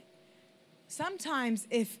 sometimes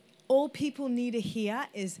if all people need to hear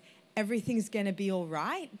is everything's going to be all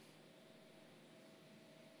right,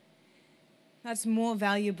 that's more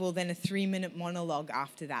valuable than a 3-minute monologue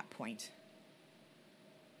after that point.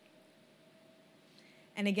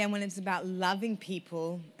 And again, when it's about loving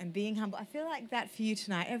people and being humble, I feel like that for you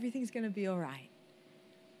tonight, everything's going to be all right.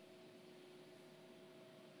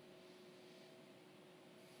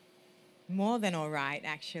 More than all right,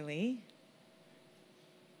 actually.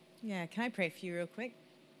 Yeah, can I pray for you real quick?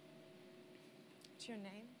 What's your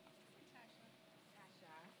name?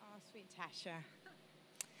 Tasha. Oh, sweet Tasha.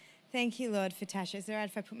 Thank you, Lord, for Tasha. Is it all right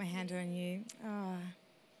if I put my hand on you? Oh.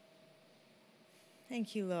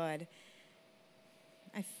 Thank you, Lord.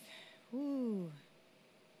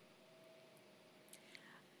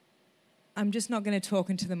 I'm just not going to talk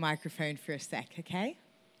into the microphone for a sec, okay?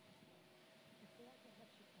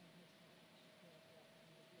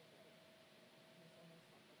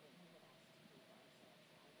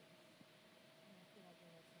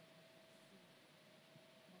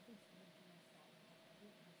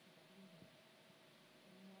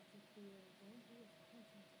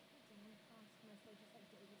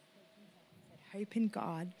 Hope in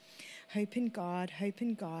God, hope in God, hope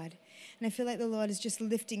in God. And I feel like the Lord is just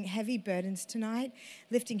lifting heavy burdens tonight,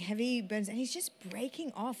 lifting heavy burdens, and he's just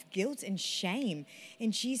breaking off guilt and shame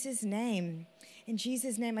in Jesus' name. In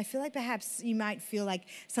Jesus' name, I feel like perhaps you might feel like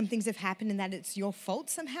some things have happened and that it's your fault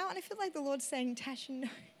somehow. And I feel like the Lord's saying, Tasha, no.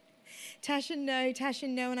 Tasha, no. Tasha,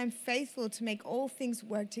 no. And I'm faithful to make all things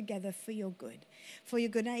work together for your good. For your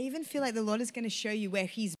good. And I even feel like the Lord is going to show you where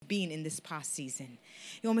he's been in this past season.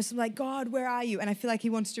 You're almost like, God, where are you? And I feel like he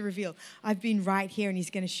wants to reveal, I've been right here, and he's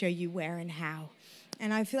going to show you where and how.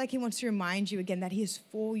 And I feel like he wants to remind you again that he is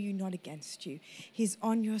for you, not against you. He's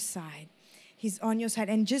on your side. He's on your side.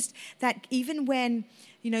 And just that even when,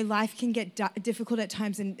 life can get difficult at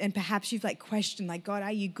times and perhaps you've questioned, God,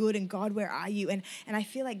 are you good? And God, where are you? And I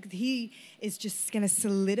feel like he is just going to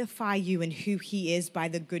solidify you in who he is by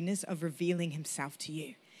the goodness of revealing himself to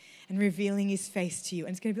you and revealing his face to you.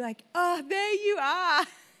 And it's going to be like, oh, there you are.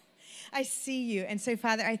 I see you. And so,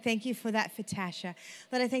 Father, I thank you for that for Tasha.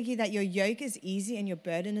 Lord, I thank you that your yoke is easy and your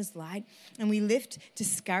burden is light. And we lift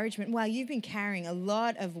discouragement. Well, you've been carrying a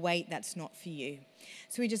lot of weight that's not for you.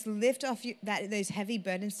 So we just lift off those heavy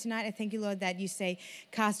burdens tonight. I thank you, Lord, that you say,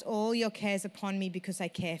 cast all your cares upon me because I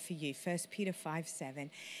care for you. 1 Peter 5:7.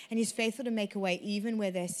 And he's faithful to make a way even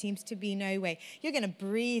where there seems to be no way. You're going to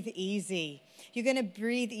breathe easy. You're going to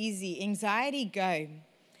breathe easy. Anxiety, go.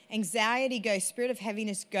 Anxiety, go. Spirit of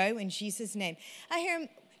heaviness, go in Jesus' name. I hear him,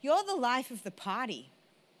 you're the life of the party,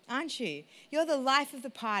 aren't you? You're the life of the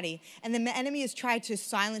party. And the enemy has tried to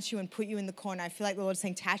silence you and put you in the corner. I feel like the Lord's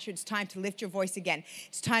saying, Tasha, it's time to lift your voice again.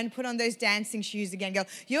 It's time to put on those dancing shoes again. Go,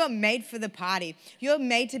 you are made for the party. You're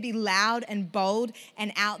made to be loud and bold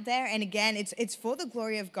and out there. And again, it's for the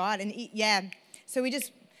glory of God. And so we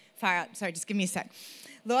just, fire out. Sorry, just give me a sec.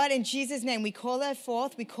 Lord, in Jesus' name, we call her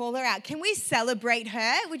forth, we call her out. Can we celebrate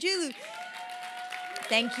her? Would you?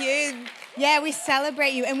 Thank you. Yeah, we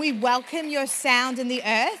celebrate you and we welcome your sound in the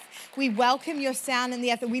earth. We welcome your sound in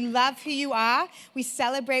the earth. We love who you are. We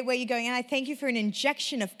celebrate where you're going. And I thank you for an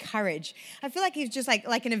injection of courage. I feel like he's just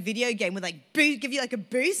like in a video game with give you a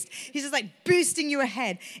boost. He's just boosting you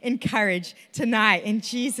ahead in courage tonight in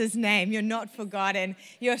Jesus' name. You're not forgotten.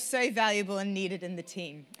 You're so valuable and needed in the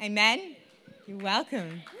team. Amen. You're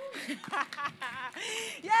welcome.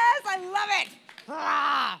 Yes, I love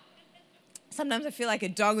it. Sometimes I feel like a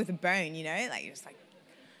dog with a bone, you're just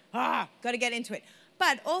got to get into it.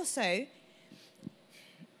 But also,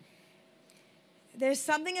 there's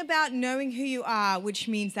something about knowing who you are, which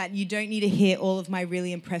means that you don't need to hear all of my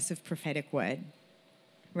really impressive prophetic word,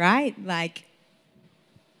 right?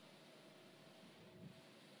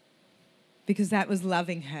 Because that was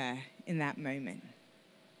loving her in that moment.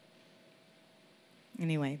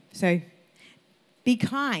 Anyway, so be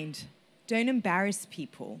kind. Don't embarrass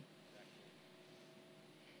people.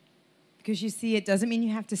 Because you see it doesn't mean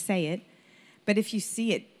you have to say it. But if you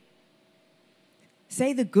see it,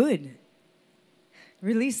 say the good.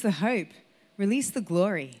 Release the hope. Release the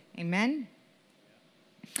glory. Amen?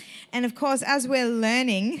 And of course, as we're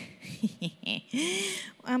learning,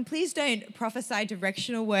 please don't prophesy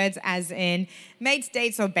directional words as in mates,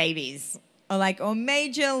 dates, or babies. Or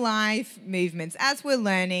major life movements. As we're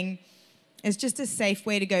learning, it's just a safe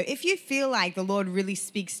way to go. If you feel like the Lord really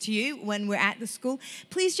speaks to you when we're at the school,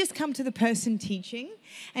 please just come to the person teaching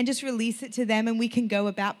and just release it to them, and we can go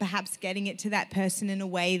about perhaps getting it to that person in a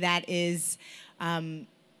way that is helpful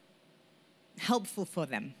helpful for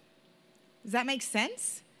them. Does that make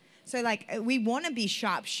sense? So like we want to be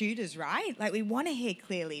sharp shooters, right? Like we want to hear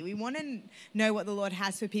clearly. We want to know what the Lord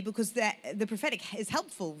has for people because the prophetic is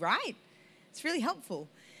helpful, right? It's really helpful.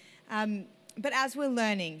 But as we're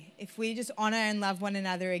learning, if we just honor and love one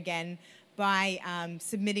another again by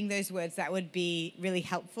submitting those words, that would be really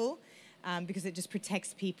helpful because it just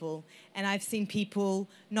protects people. And I've seen people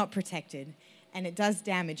not protected, and it does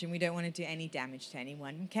damage, and we don't want to do any damage to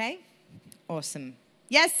anyone, okay? Awesome.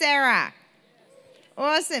 Yes, Sarah?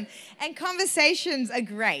 Awesome. And conversations are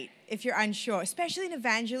great if you're unsure, especially in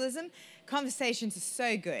evangelism. Conversations are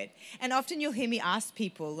so good. And often you'll hear me ask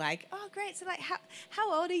people like, oh, great. So like,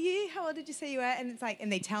 how old are you? How old did you say you were? And it's like,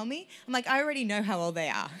 and they tell me. I'm like, I already know how old they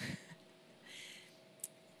are.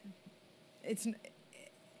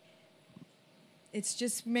 It's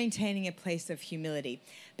just maintaining a place of humility.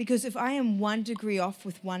 Because if I am 1 degree off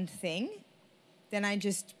with one thing, then I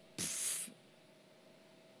just,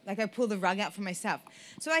 like I pull the rug out for myself.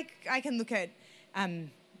 So I can look at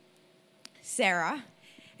Sarah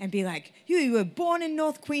and be like, you were born in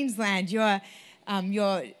North Queensland. Your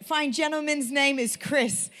fine gentleman's name is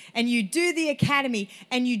Chris, and you do the academy,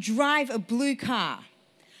 and you drive a blue car.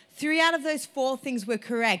 3 out of those 4 things were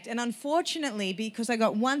correct. And unfortunately, because I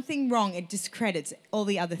got one thing wrong, it discredits all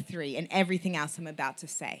the other 3 and everything else I'm about to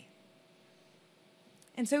say.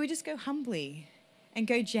 And so we just go humbly and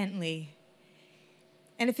go gently.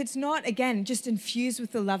 And if it's not, again, just infused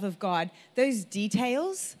with the love of God, those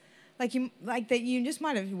details, like that you just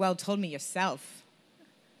might have well told me yourself.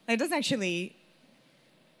 Like it doesn't actually,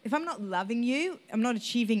 if I'm not loving you, I'm not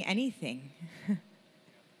achieving anything.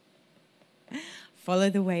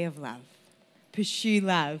 Follow the way of love. Pursue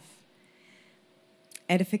love.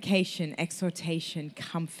 Edification, exhortation,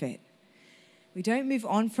 comfort. We don't move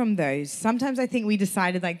on from those. Sometimes I think we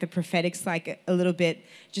decided like the prophetic's like a little bit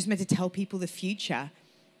just meant to tell people the future.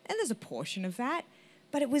 And there's a portion of that.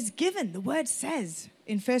 But it was given, the word says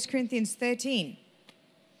in 1 Corinthians 13.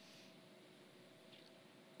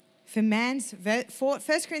 1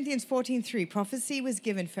 Corinthians 14:3, prophecy was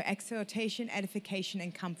given for exhortation, edification,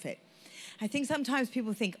 and comfort. I think sometimes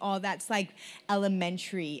people think, oh, that's like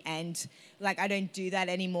elementary and like I don't do that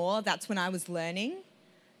anymore. That's when I was learning.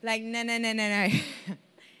 Like, no.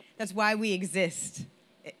 That's why we exist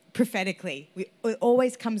prophetically. It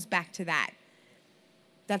always comes back to that.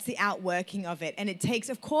 That's the outworking of it. And it takes,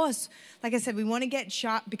 of course, like I said, we want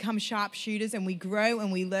to become sharp shooters, and we grow and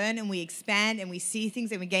we learn and we expand and we see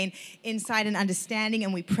things and we gain insight and understanding,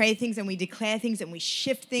 and we pray things and we declare things and we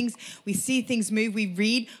shift things. We see things move. We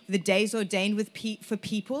read the days ordained for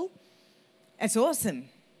people. It's awesome.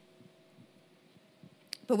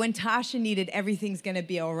 But when Tasha needed everything's going to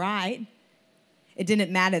be all right, it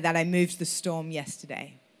didn't matter that I moved the storm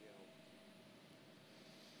yesterday.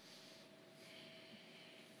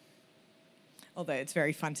 Although it's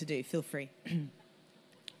very fun to do, feel free.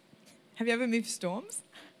 Have you ever moved storms?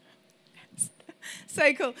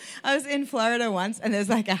 So cool. I was in Florida once, and there was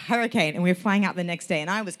like a hurricane, and we were flying out the next day, and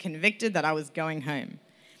I was convicted that I was going home.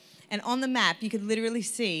 And on the map, you could literally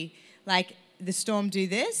see like the storm do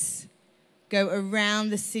this, go around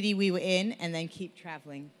the city we were in, and then keep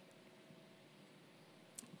traveling.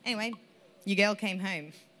 Anyway, your girl came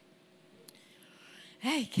home.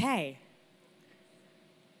 Okay.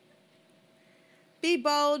 Be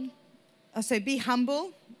bold, also be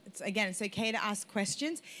humble. It's okay to ask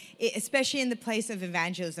questions, especially in the place of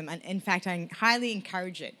evangelism. And in fact, I highly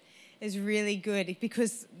encourage it. It's really good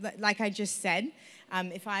because, like I just said,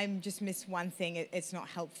 if I just miss one thing, it's not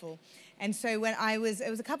helpful. And so it was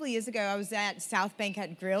a couple of years ago, I was at South Bank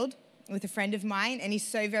at Grilled with a friend of mine, and he's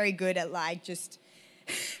so very good at like just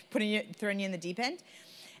throwing you in the deep end.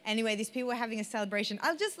 Anyway, these people were having a celebration.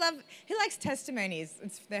 He likes testimonies.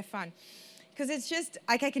 They're fun. Because it's just,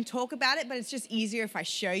 like I can talk about it, but it's just easier if I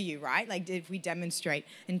show you, right? Like if we demonstrate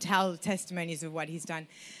and tell the testimonies of what he's done.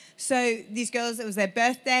 So these girls, it was their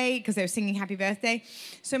birthday because they were singing happy birthday.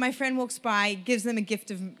 So my friend walks by, gives them a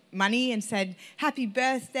gift of money and said, happy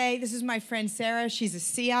birthday. This is my friend Sarah. She's a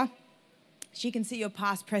seer. She can see your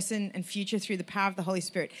past, present, and future through the power of the Holy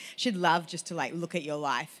Spirit. She'd love just to like look at your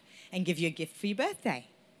life and give you a gift for your birthday.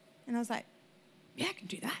 And I was like, yeah, I can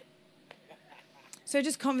do that. So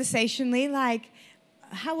just conversationally, like,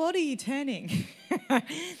 how old are you turning?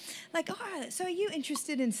 Like, oh, so are you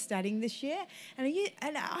interested in studying this year? And are you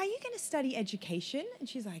going to study education? And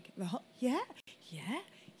she's like, yeah.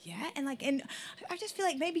 And I just feel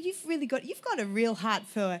like maybe you've got a real heart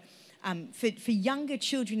for younger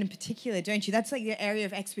children in particular, don't you? That's like your area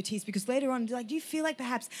of expertise, because later on, like, do you feel like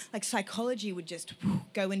perhaps like psychology would just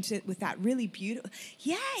go into with that really beautiful?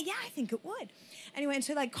 Yeah, I think it would. Anyway, and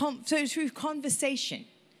so like, so through conversation,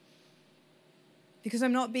 because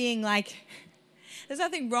I'm not being like, there's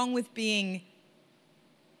nothing wrong with being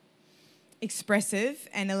expressive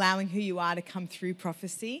and allowing who you are to come through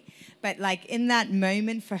prophecy. But like in that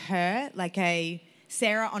moment for her, like a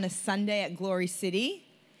Sarah on a Sunday at Glory City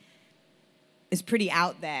is pretty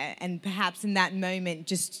out there. And perhaps in that moment,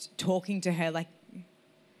 just talking to her like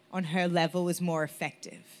on her level is more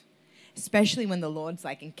effective. Especially when the Lord's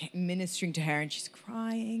like ministering to her and she's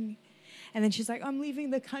crying. And then she's like, I'm leaving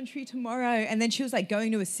the country tomorrow. And then she was like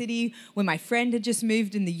going to a city where my friend had just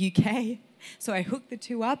moved in the UK. So I hooked the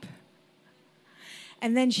two up.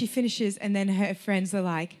 And then she finishes, and then her friends are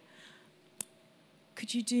like,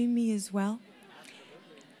 could you do me as well?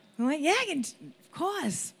 I'm like, yeah, of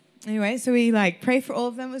course. Anyway, so we like pray for all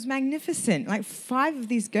of them. It was magnificent. Like 5 of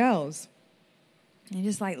these girls. And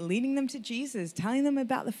just like leading them to Jesus, telling them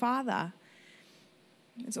about the Father.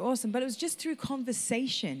 It's awesome. But it was just through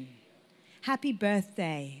conversation. Happy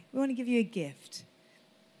birthday. We want to give you a gift.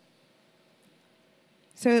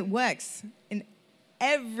 So it works in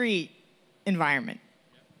every environment.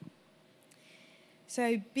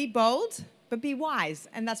 So be bold, but be wise.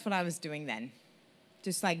 And that's what I was doing then.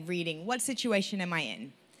 Just like reading, what situation am I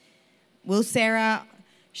in? Will Sarah,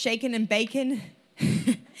 shaken and bacon,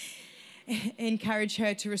 encourage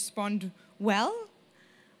her to respond well?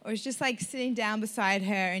 Or is just like sitting down beside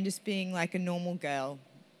her and just being like a normal girl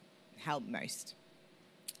help most?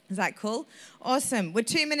 Is that cool? Awesome. We're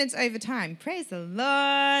 2 minutes over time. Praise the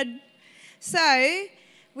Lord. So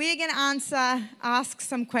we are going to ask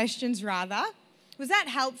some questions rather. Was that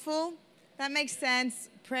helpful? That makes sense.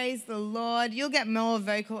 Praise the Lord. You'll get more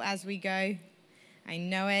vocal as we go. I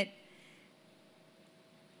know it.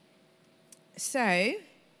 So,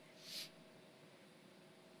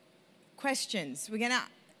 questions. We're going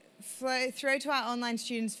to throw to our online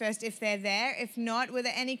students first if they're there. If not, were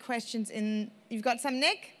there any questions in... You've got some,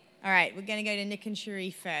 Nick? All right, we're going to go to Nick and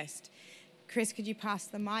Cherie first. Chris, could you pass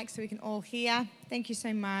the mic so we can all hear? Thank you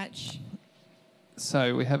so much.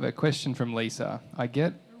 So we have a question from Lisa. I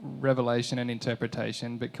get revelation and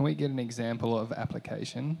interpretation, but can we get an example of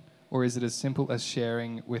application? Or is it as simple as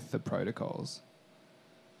sharing with the protocols?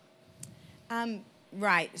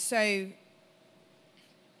 Right. So,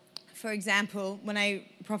 for example, when I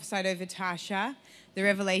prophesied over Tasha, the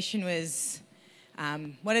revelation was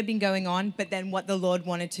what had been going on, but then what the Lord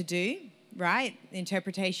wanted to do, right? The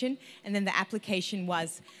interpretation. And then the application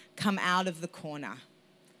was come out of the corner.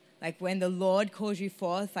 Like when the Lord calls you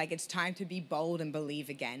forth, like it's time to be bold and believe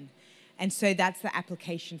again. And so that's the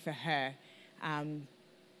application for her.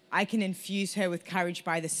 I can infuse her with courage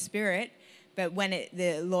by the Spirit, but when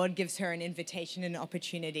the Lord gives her an invitation and an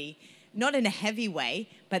opportunity, not in a heavy way,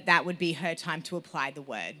 but that would be her time to apply the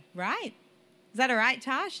word, right? Is that all right,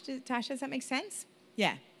 Tasha? Tasha, does that make sense?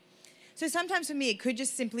 Yeah. So sometimes for me, it could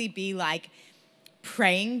just simply be like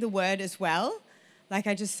praying the word as well. Like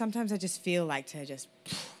sometimes I just feel like to just...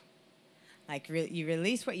 Like you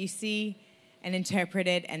release what you see and interpret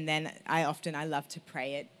it, and then I love to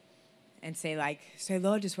pray it and say like, so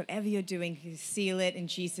Lord, just whatever you're doing, seal it in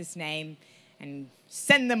Jesus' name and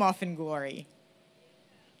send them off in glory.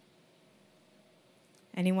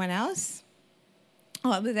 Anyone else?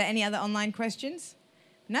 Oh, were there any other online questions?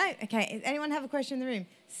 No? Okay. Anyone have a question in the room?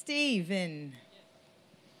 Stephen.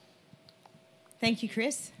 Thank you,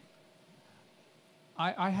 Chris.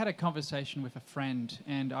 I had a conversation with a friend,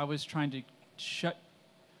 and I was trying to show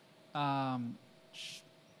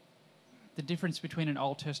the difference between an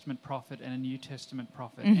Old Testament prophet and a New Testament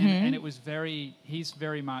prophet. Mm-hmm. And it was he's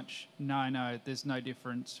very much, no, there's no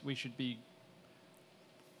difference. We should be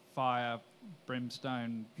fire,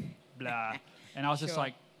 brimstone, blah. And I was just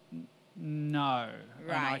like, no.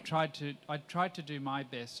 Right. And I tried to do my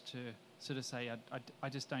best to sort of say, I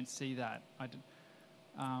just don't see that.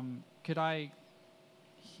 Could I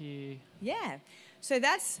hear? Yeah. So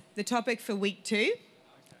that's the topic for week 2. Okay.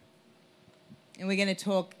 And we're going to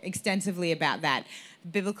talk extensively about that,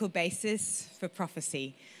 biblical basis for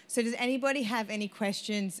prophecy. So does anybody have any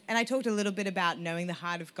questions? And I talked a little bit about knowing the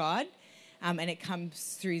heart of God, and it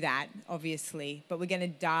comes through that, obviously. But we're going to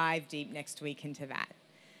dive deep next week into that.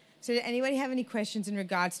 So does anybody have any questions in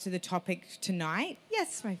regards to the topic tonight?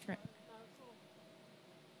 Yes, my friend.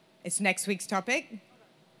 It's next week's topic.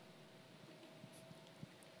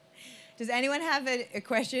 Does anyone have a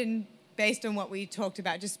question based on what we talked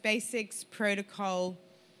about? Just basics, protocol,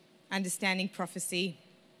 understanding prophecy?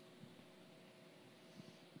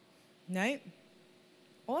 No?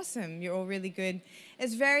 Awesome. You're all really good.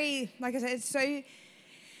 It's very, like I said, it's so...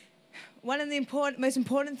 One of the most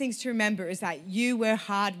important things to remember is that you were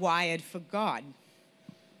hardwired for God.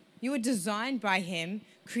 You were designed by him,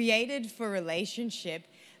 created for relationship,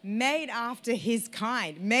 made after his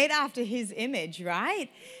kind, made after his image, right?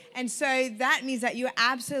 And so that means that you're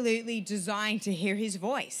absolutely designed to hear his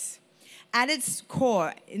voice. At its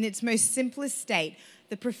core, in its most simplest state,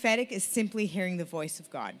 the prophetic is simply hearing the voice of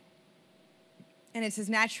God. And it's as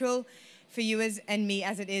natural for you and me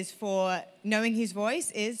as it is for knowing his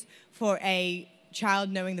voice is for a child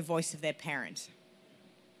knowing the voice of their parent.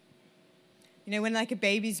 You know, when like a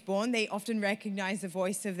baby's born, they often recognize the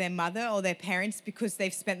voice of their mother or their parents because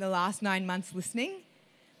they've spent the last 9 months listening.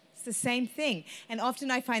 It's the same thing. And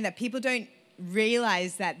often I find that people don't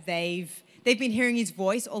realize that they've been hearing his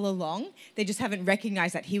voice all along. They just haven't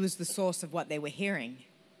recognized that he was the source of what they were hearing.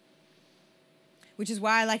 Which is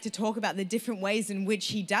why I like to talk about the different ways in which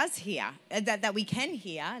he does hear, that we can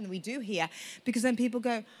hear and we do hear, because then people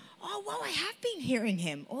go, oh, wow, I have been hearing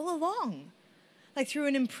him all along. Like through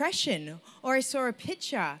an impression, or I saw a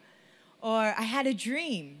picture, or I had a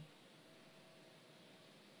dream.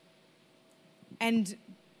 And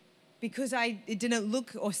because it didn't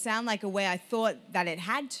look or sound like a way I thought that it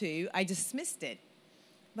had to, I dismissed it.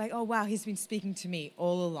 Like, oh, wow, he's been speaking to me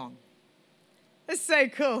all along. That's so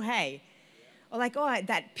cool, hey? Or like, oh,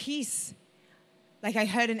 that peace. Like I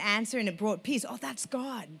heard an answer and it brought peace. Oh, that's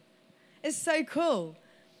God. It's so cool.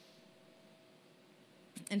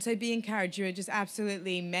 And so be encouraged. You're just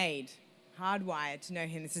absolutely made, hardwired to know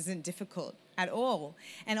him. This isn't difficult at all.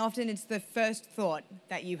 And often it's the first thought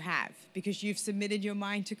that you have because you've submitted your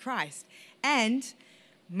mind to Christ. And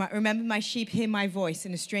remember, my sheep hear my voice,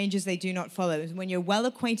 and as strangers they do not follow. And when you're well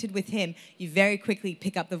acquainted with him, you very quickly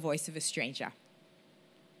pick up the voice of a stranger.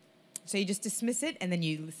 So you just dismiss it, and then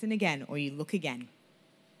you listen again, or you look again.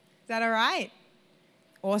 Is that all right?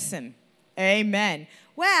 Awesome. Amen.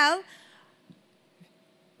 Well,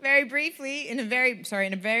 very briefly, in a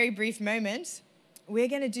very brief moment, we're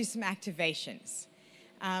going to do some activations.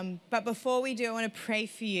 But before we do, I want to pray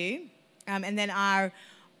for you. And then our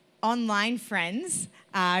online friends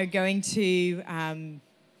are going to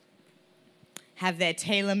have their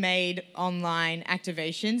tailor-made online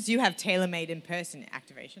activations. You have tailor-made in-person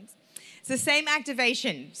activations. It's the same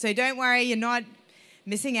activation, so don't worry, you're not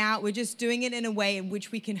missing out. We're just doing it in a way in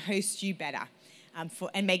which we can host you better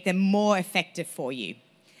and make them more effective for you.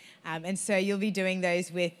 And so you'll be doing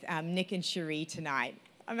those with Nick and Cherie tonight.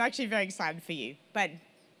 I'm actually very excited for you, but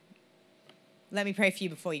let me pray for you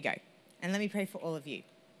before you go, and let me pray for all of you.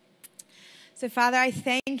 So, Father, I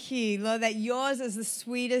thank you, Lord, that yours is the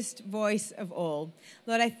sweetest voice of all.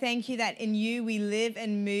 Lord, I thank you that in you we live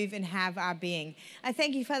and move and have our being. I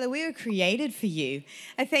thank you, Father, we were created for you.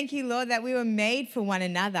 I thank you, Lord, that we were made for one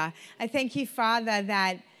another. I thank you, Father,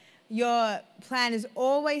 that your plan is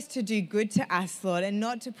always to do good to us, Lord, and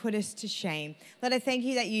not to put us to shame. Lord, I thank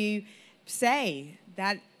you that you say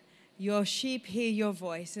that your sheep hear your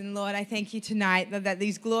voice. And Lord, I thank you tonight, Lord, that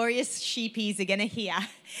these glorious sheepies are going to hear.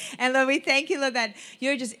 And Lord, we thank you, Lord, that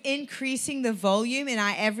you're just increasing the volume in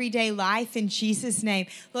our everyday life in Jesus' name.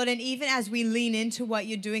 Lord, and even as we lean into what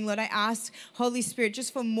you're doing, Lord, I ask, Holy Spirit,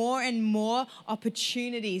 just for more and more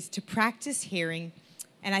opportunities to practice hearing.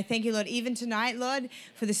 And I thank you, Lord, even tonight, Lord,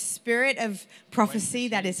 for the spirit of prophecy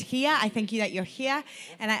that is here. I thank you that you're here.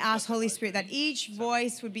 And I ask, Holy Spirit, that each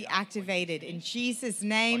voice would be activated. In Jesus'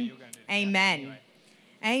 name, amen.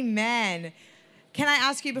 Amen. Can I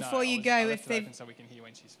ask you before you go if they've... so we can hear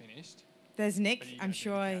when she's finished. There's Nick. I'm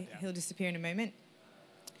sure he'll disappear in a moment.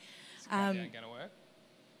 Is the countdown going to work?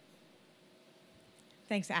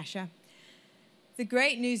 Thanks, Asha. The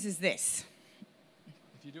great news is this.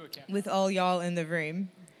 If you do a countdown. With all y'all in the room.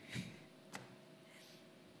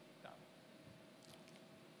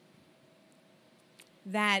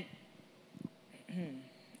 That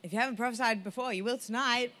if you haven't prophesied before, you will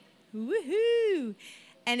tonight. Woohoo!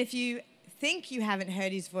 And if you think you haven't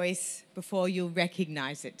heard his voice before, you'll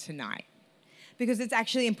recognize it tonight. Because it's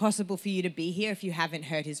actually impossible for you to be here if you haven't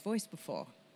heard his voice before.